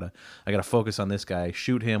 now I gotta focus on this guy,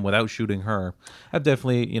 shoot him without shooting her. I've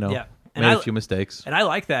definitely, made a few mistakes. And I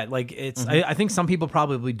like that. Like, it's, I think some people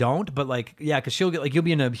probably don't, but like, because she'll get, like, you'll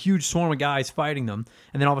be in a huge swarm of guys fighting them,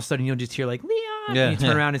 and then all of a sudden you'll just hear like, Leon, and you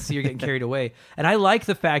turn around and see her getting carried away. And I like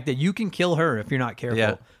the fact that you can kill her if you're not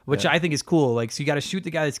careful, which I think is cool. Like, so you got to shoot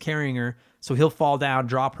the guy that's carrying her, so he'll fall down,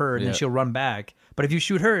 drop her, and then she'll run back. But if you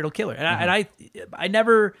shoot her, it'll kill her. And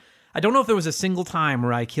I don't know if there was a single time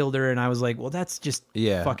where I killed her and I was like, well, that's just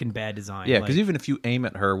fucking bad design. Yeah, because even if you aim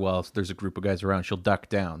at her while there's a group of guys around, she'll duck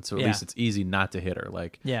down. So at least it's easy not to hit her.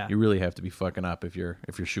 Like, you really have to be fucking up if you're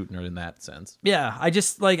shooting her in that sense. Yeah, I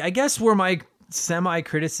just, like, I guess where my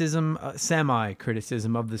semi-criticism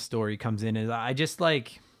of the story comes in is I just,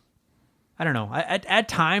 like, I don't know. At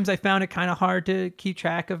times I found it kind of hard to keep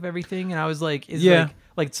track of everything, and I was like, is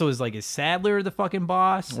Sadler the fucking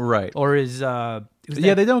boss? Right. Or is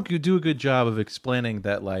they don't do a good job of explaining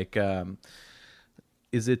that, like,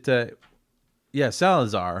 is it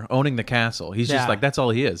Salazar owning the castle. He's just like, that's all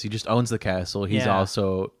he is. He just owns the castle. He's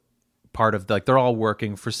also part of, like, they're all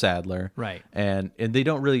working for Sadler. Right. And they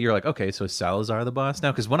don't really, you're like, okay, so is Salazar the boss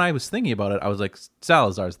now? Because when I was thinking about it, I was like,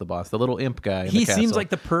 Salazar's the boss, the little imp guy in the castle. He seems like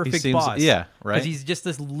the perfect boss. Yeah, right? Because he's just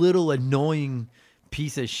this little annoying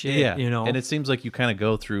piece of shit, And it seems like you kind of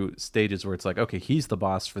go through stages where it's like, okay, he's the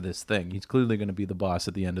boss for this thing. He's clearly going to be the boss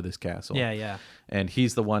at the end of this castle. Yeah. And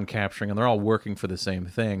he's the one capturing, and they're all working for the same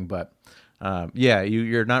thing, but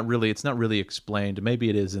you're not really, it's not really explained. Maybe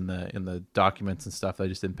it is in the documents and stuff. I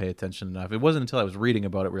just didn't pay attention enough. It wasn't until I was reading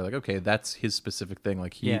about it where you're like, okay, that's his specific thing.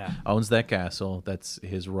 Like, he owns that castle. That's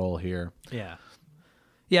his role here. Yeah.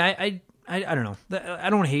 I don't know. I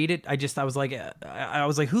don't hate it. I was like,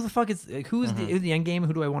 who the fuck is the end game?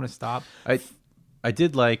 Who do I want to stop? I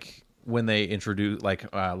did like when they introduce like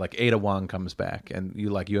Ada Wong comes back, and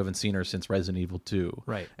you haven't seen her since Resident Evil 2,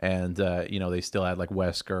 right? And they still had like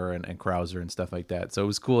Wesker and Krauser and stuff like that. So it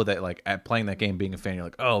was cool that, like, at playing that game, being a fan, you're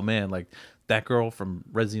like, oh man, like that girl from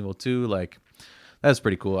Resident Evil 2, like, that's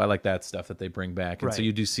pretty cool. I like that stuff that they bring back, and so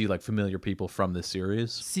you do see like familiar people from this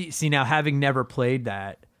series. See now, having never played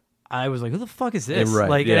that, I was like, who the fuck is this? Right,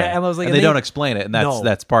 like, and I was like, and they don't explain it, and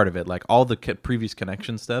that's part of it. Like, all the previous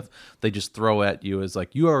connection stuff, they just throw at you as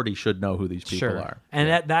like, you already should know who these people are.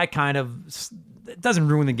 And that kind of it doesn't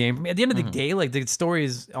ruin the game for me. At the end of the day, like the story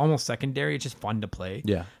is almost secondary. It's just fun to play.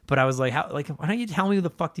 Yeah. But I was like, why don't you tell me who the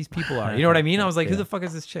fuck these people are? You know what I mean? I was like, who the fuck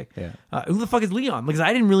is this chick? Yeah. Who the fuck is Leon? Because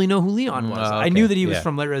I didn't really know who Leon was. I knew that he was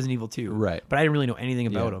from Resident Evil 2. Right. But I didn't really know anything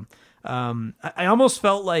about him. I almost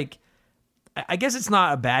felt like, I guess it's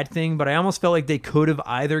not a bad thing, but I almost felt like they could have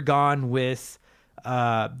either gone with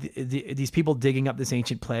these people digging up this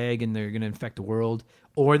ancient plague and they're going to infect the world,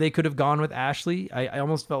 or they could have gone with Ashley. I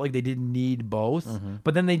almost felt like they didn't need both,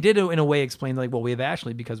 but then they did in a way explain like, well, we have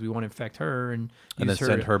Ashley because we want to infect her and then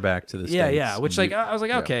send her back to the States. Yeah. Which like I was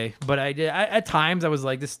like, okay, but at times I was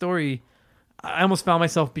like, this story. I almost found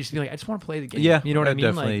myself just being like, I just want to play the game. Yeah, you know what I mean?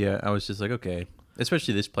 Definitely. Like, yeah, I was just like, okay.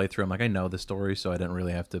 Especially this playthrough, I'm like, I know the story, so I didn't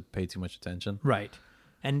really have to pay too much attention. Right.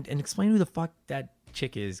 And explain who the fuck that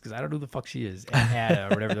chick is, because I don't know who the fuck she is. Ada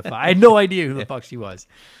or whatever the fuck. I had no idea who the fuck she was.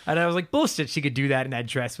 And I was like, bullshit, she could do that in that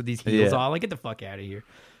dress with these heels on. Like, get the fuck out of here.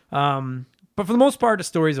 But for the most part, the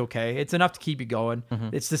story's okay. It's enough to keep you going.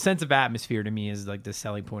 It's the sense of atmosphere to me is like the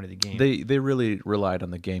selling point of the game. They really relied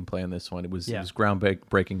on the gameplay in this one. It was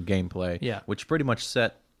groundbreaking gameplay, which pretty much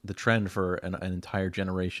set the trend for an entire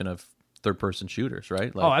generation of third-person shooters,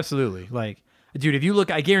 right? Like, oh, absolutely. Like, dude, if you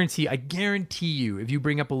look, I guarantee you, if you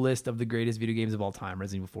bring up a list of the greatest video games of all time,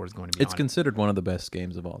 Resident Evil 4 is going to be it's considered one of the best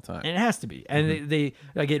games of all time. And it has to be. And they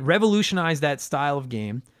like, it revolutionized that style of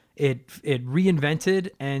game. It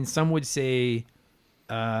reinvented, and some would say,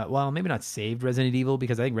 well, maybe not saved Resident Evil,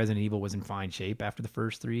 because I think Resident Evil was in fine shape after the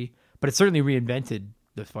first 3, but it certainly reinvented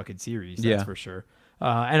the fucking series. That's for sure.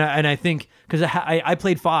 And I think because I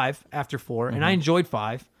played 5 after 4, and I enjoyed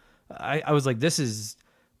 5. I was like, this is.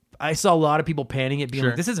 I saw a lot of people panning it, being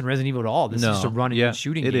like, this isn't Resident Evil at all. This is just a running and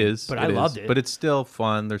shooting game. It is. But I loved it. But it's still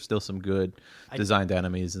fun. There's still some good designed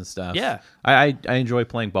enemies and stuff. Yeah. I enjoy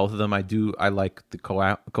playing both of them. I like the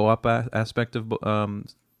co-op aspect of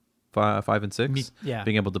 5 and 6.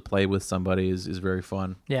 Being able to play with somebody is very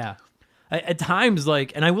fun. Yeah. At times,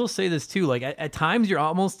 like, and I will say this too, like, at times you're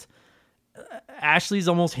almost... Ashley's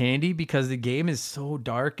almost handy because the game is so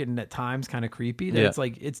dark and at times kind of creepy that it's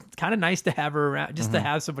like, it's kind of nice to have her around, just to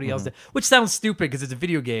have somebody else there, which sounds stupid because it's a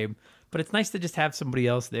video game, but it's nice to just have somebody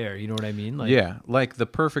else there. You know what I mean? Like, yeah. Like the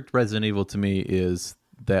perfect Resident Evil to me is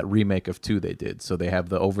that remake of 2 they did. So they have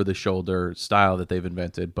the over the shoulder style that they've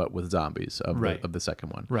invented, but with zombies of the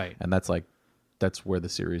second one. Right. And that's where the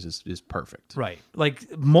series is perfect. Right.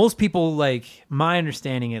 Like most people, like my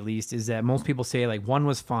understanding at least is that most people say like 1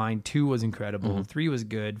 was fine, 2 was incredible, 3 was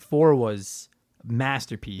good, 4 was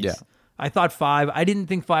masterpiece. Yeah. I thought 5, I didn't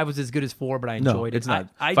think 5 was as good as 4, but I enjoyed it. It's not.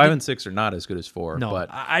 5 and 6 are not as good as 4. No, but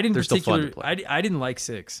I didn't they're still fun to play. I didn't like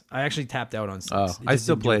 6. I actually tapped out on 6. Oh, I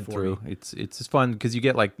still played through. It's just fun because you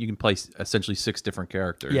can play essentially 6 different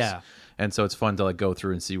characters. Yeah. And so it's fun to like go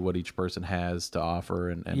through and see what each person has to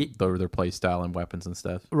offer and their play style and weapons and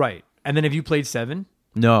stuff. Right. And then have you played 7?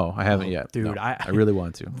 No, I haven't yet. Dude, no, I really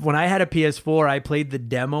want to. When I had a PS4, I played the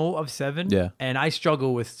demo of 7. Yeah. And I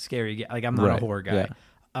struggle with scary. Like, I'm not a horror guy.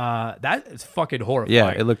 Yeah. That is fucking horrifying.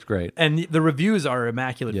 Yeah, it looked great. And the reviews are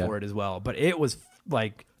immaculate for it as well. But it was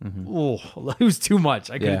like, it was too much.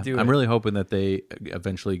 I couldn't do it. I'm really hoping that they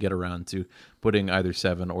eventually get around to putting either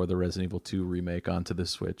 7 or the Resident Evil 2 remake onto the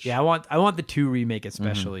Switch. Yeah, I want the 2 remake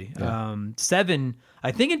especially. 7,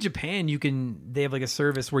 I think in Japan they have like a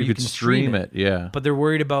service where you can stream it. Yeah. But they're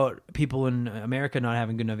worried about people in America not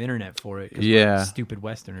having good enough internet for it. Yeah. Stupid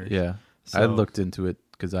Westerners. Yeah. So, I looked into it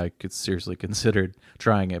because I could seriously considered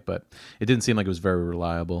trying it, but it didn't seem like it was very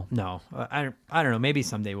reliable. No, I don't know. Maybe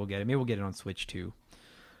someday we'll get it. Maybe we'll get it on Switch too.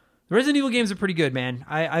 The Resident Evil games are pretty good, man.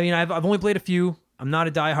 I mean, I've only played a few. I'm not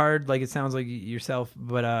a diehard like it sounds like yourself,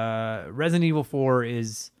 but Resident Evil 4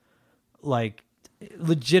 is like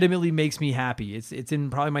legitimately makes me happy. It's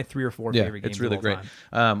in probably my 3 or 4 favorite games. It's really of all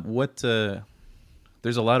great. Time.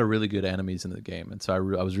 There's a lot of really good enemies in the game, and so I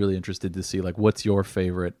was really interested to see like what's your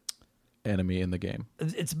favorite enemy in the game.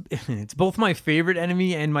 It's both my favorite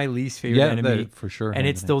enemy and my least favorite enemy for sure. And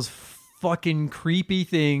it's those fucking creepy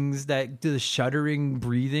things that do the shuddering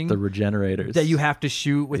breathing, the regenerators that you have to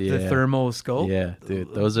shoot with the thermoscope. Yeah,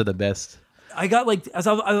 dude, those are the best. I got like, as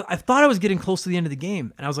I thought I was getting close to the end of the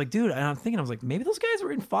game, and I was like, dude, and I'm thinking, I was like, maybe those guys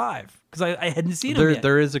were in 5 because I hadn't seen them yet.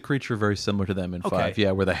 There is a creature very similar to them in 5,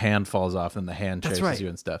 where the hand falls off and the hand chases you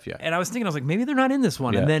and stuff. Yeah, and I was thinking, I was like, maybe they're not in this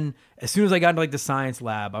one. And then as soon as I got into like the science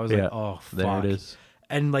lab, I was like, oh fuck, there it is.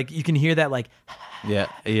 And like you can hear that like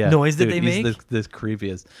noise that they make. This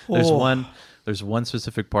creepiest. There's there's one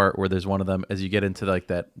specific part where there's one of them as you get into like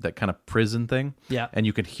that kind of prison thing. Yeah. And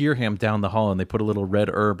you can hear him down the hall, and they put a little red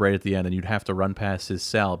herb right at the end, and you'd have to run past his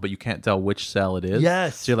cell, but you can't tell which cell it is.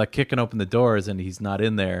 Yes. So you're like kicking open the doors, and he's not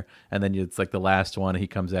in there, and then it's like the last one, and he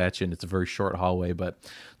comes at you, and it's a very short hallway. But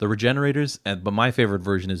the regenerators, but my favorite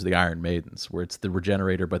version is the Iron Maidens, where it's the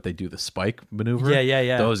regenerator, but they do the spike maneuver.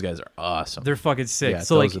 Yeah. Those guys are awesome. They're fucking sick. Yeah,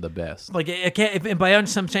 so those like, are the best. Like I can't. If by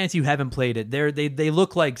some chance you haven't played it, they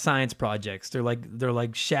look like science projects. They're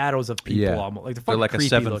like shadows of people almost. Like they're like a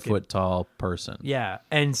 7 looking. foot tall person. Yeah,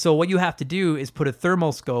 and so what you have to do is put a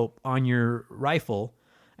thermal scope on your rifle,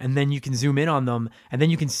 and then you can zoom in on them, and then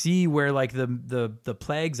you can see where like the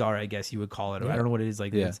plagues are. I guess you would call it. Or I don't know what it is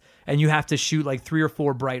like. Yeah. And you have to shoot like 3 or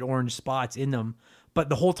 4 bright orange spots in them. But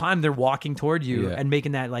the whole time they're walking toward you and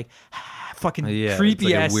making that like fucking creepy it's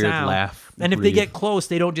like ass a weird sound. laugh. And if they get close,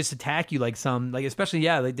 they don't just attack you like some, like especially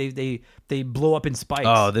like they blow up in spikes.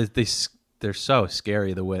 Oh, they're so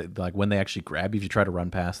scary the way, like when they actually grab you if you try to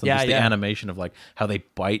run past them. Just the animation of like how they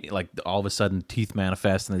bite, like all of a sudden teeth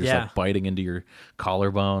manifest and they're just like biting into your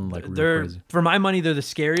collarbone. Like they're crazy. For my money, they're the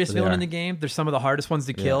scariest villain in the game. They're some of the hardest ones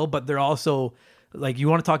to kill, but they're also like, you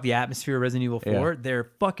want to talk the atmosphere of Resident Evil 4? They're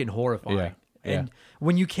fucking horrifying. Yeah. And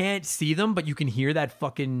when you can't see them, but you can hear that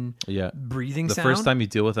fucking breathing the sound. first time you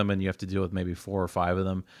deal with them, and you have to deal with maybe 4 or 5 of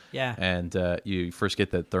them. Yeah. And you first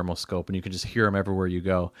get that thermal scope, and you can just hear them everywhere you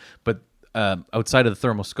go. But outside of the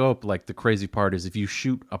thermal scope, like the crazy part is if you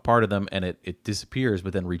shoot a part of them and it disappears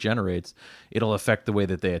but then regenerates, it'll affect the way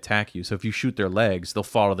that they attack you. So if you shoot their legs, they'll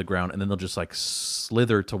fall to the ground, and then they'll just like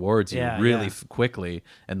slither towards you really quickly,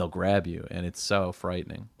 and they'll grab you, and it's so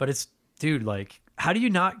frightening. But it's, dude, like, how do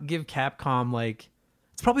you not give Capcom, like,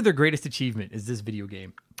 it's probably their greatest achievement is this video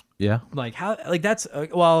game. Yeah. Like, how, like, that's,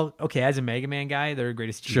 well, okay, as a Mega Man guy, their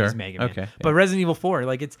greatest achievement is Mega Man. Okay. But Resident Evil 4,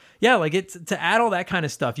 like, it's, like, it's, to add all that kind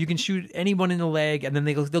of stuff, you can shoot anyone in the leg, and then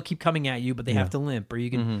they'll keep coming at you, but they have to limp, or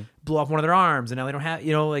you can blow off one of their arms, and now they don't have,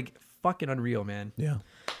 like, fucking unreal, man. Yeah.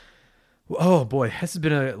 Oh boy, this has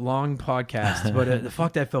been a long podcast, but the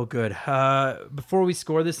fuck that felt good. Before we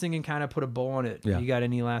score this thing and kind of put a bow on it, you got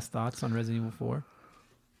any last thoughts on Resident Evil 4?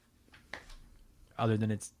 Other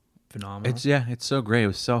than it's phenomenal. It's so great. It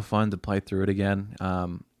was so fun to play through it again.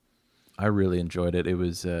 I really enjoyed it. It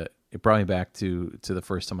was it brought me back to the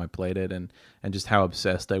first time I played it, and just how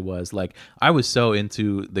obsessed I was. Like, I was so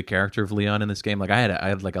into the character of Leon in this game. Like, I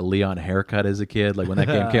had like a Leon haircut as a kid. Like when that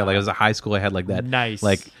game came, like as a high school, I had like that nice,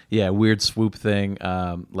 like weird swoop thing.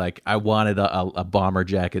 Like I wanted a bomber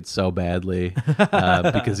jacket so badly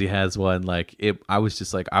because he has one. Like I was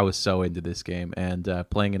just like, I was so into this game, and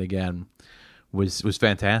playing it again was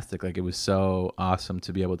fantastic. Like, it was so awesome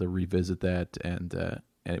to be able to revisit that, and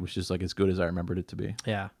it was just like as good as I remembered it to be.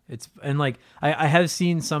 Yeah, it's, and like I have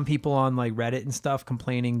seen some people on like Reddit and stuff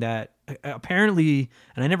complaining that apparently,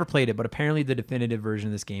 and I never played it, but apparently the definitive version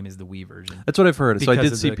of this game is the Wii version. That's what I've heard. So I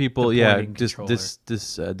did see people, just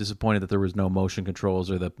disappointed that there was no motion controls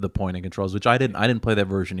or the pointing controls, which I didn't play that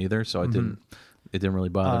version either, so it didn't really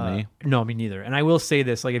bother me. No, me neither. And I will say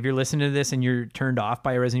this, like, if you're listening to this and you're turned off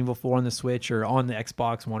by Resident Evil 4 on the Switch or on the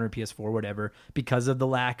Xbox One or PS4, whatever, because of the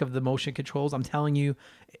lack of the motion controls, I'm telling you,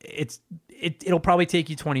 it'll probably take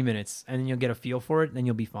you 20 minutes, and then you'll get a feel for it, and then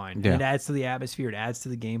you'll be fine. Yeah. And it adds to the atmosphere, it adds to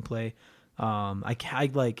the gameplay. I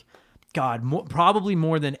like, God, probably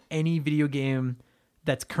more than any video game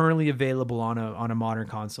that's currently available on a modern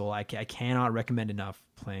console. I cannot recommend enough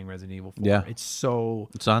playing Resident Evil 4. Yeah. It's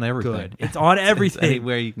on everything. good. It's on everything. It's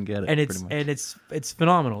anywhere you can get it. And it's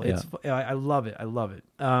phenomenal. Yeah. I love it. I love it.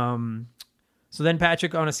 So then,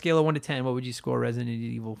 Patrick, on a scale of 1 to 10, what would you score Resident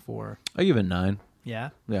Evil 4? I give it 9. Yeah?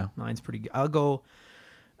 Yeah. 9's pretty good. I'll go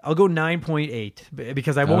 9.8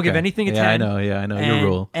 because I won't give anything a 10. I know your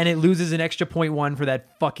rule. And it loses an extra 0.1 for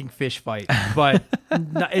that fucking fish fight. But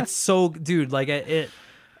it's so, dude, like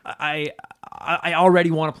I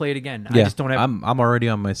already want to play it again. Yeah, I just don't have. I'm already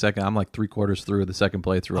on my second. I'm like 3/4 through the second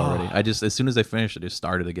playthrough already. I just, as soon as I finished it, just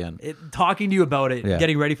started again. Talking to you about it,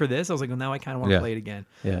 getting ready for this, I was like, well, now I kind of want to play it again.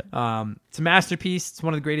 Yeah. It's a masterpiece. It's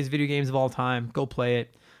one of the greatest video games of all time. Go play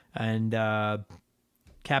it. And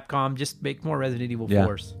Capcom, just make more Resident Evil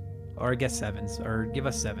 4s. Or I guess 7s. Or give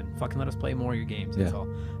us 7. Fucking let us play more of your games. That's all.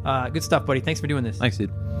 Good stuff, buddy. Thanks for doing this. Thanks,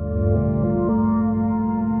 dude.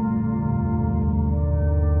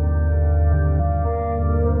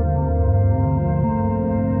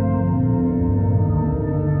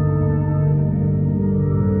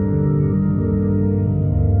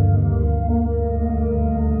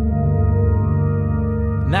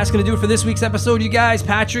 And that's going to do it for this week's episode, you guys.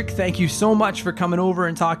 Patrick, thank you so much for coming over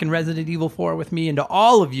and talking Resident Evil 4 with me, and to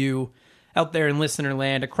all of you out there in listener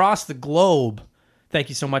land across the globe. Thank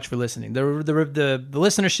you so much for listening. The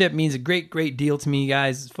listenership means a great deal to me,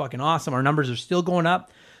 guys. It's fucking awesome. Our numbers are still going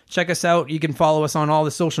up. Check us out. You can follow us on all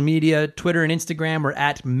the social media, Twitter and Instagram. We're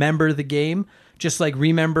at Member the Game, just like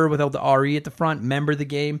Remember without the RE at the front, Member the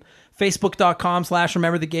Game.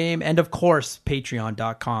 Facebook.com/Remember the Game. And of course,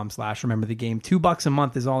 Patreon.com/Remember the Game. $2 a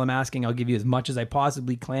month is all I'm asking. I'll give you as much as I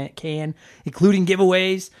possibly can, including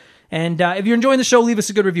giveaways. And if you're enjoying the show, leave us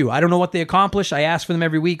a good review. I don't know what they accomplish. I ask for them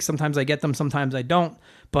every week. Sometimes I get them, sometimes I don't.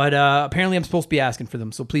 But apparently I'm supposed to be asking for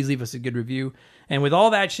them. So please leave us a good review. And with all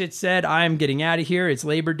that shit said, I'm getting out of here. It's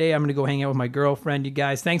Labor Day. I'm going to go hang out with my girlfriend. You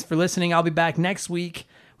guys, thanks for listening. I'll be back next week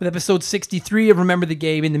with episode 63 of Remember the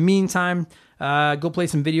Game. In the meantime, go play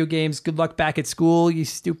some video games. Good luck back at school, you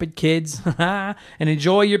stupid kids. And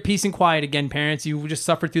enjoy your peace and quiet again, parents. You just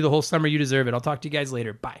suffered through the whole summer. You deserve it. I'll talk to you guys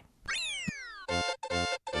later. Bye.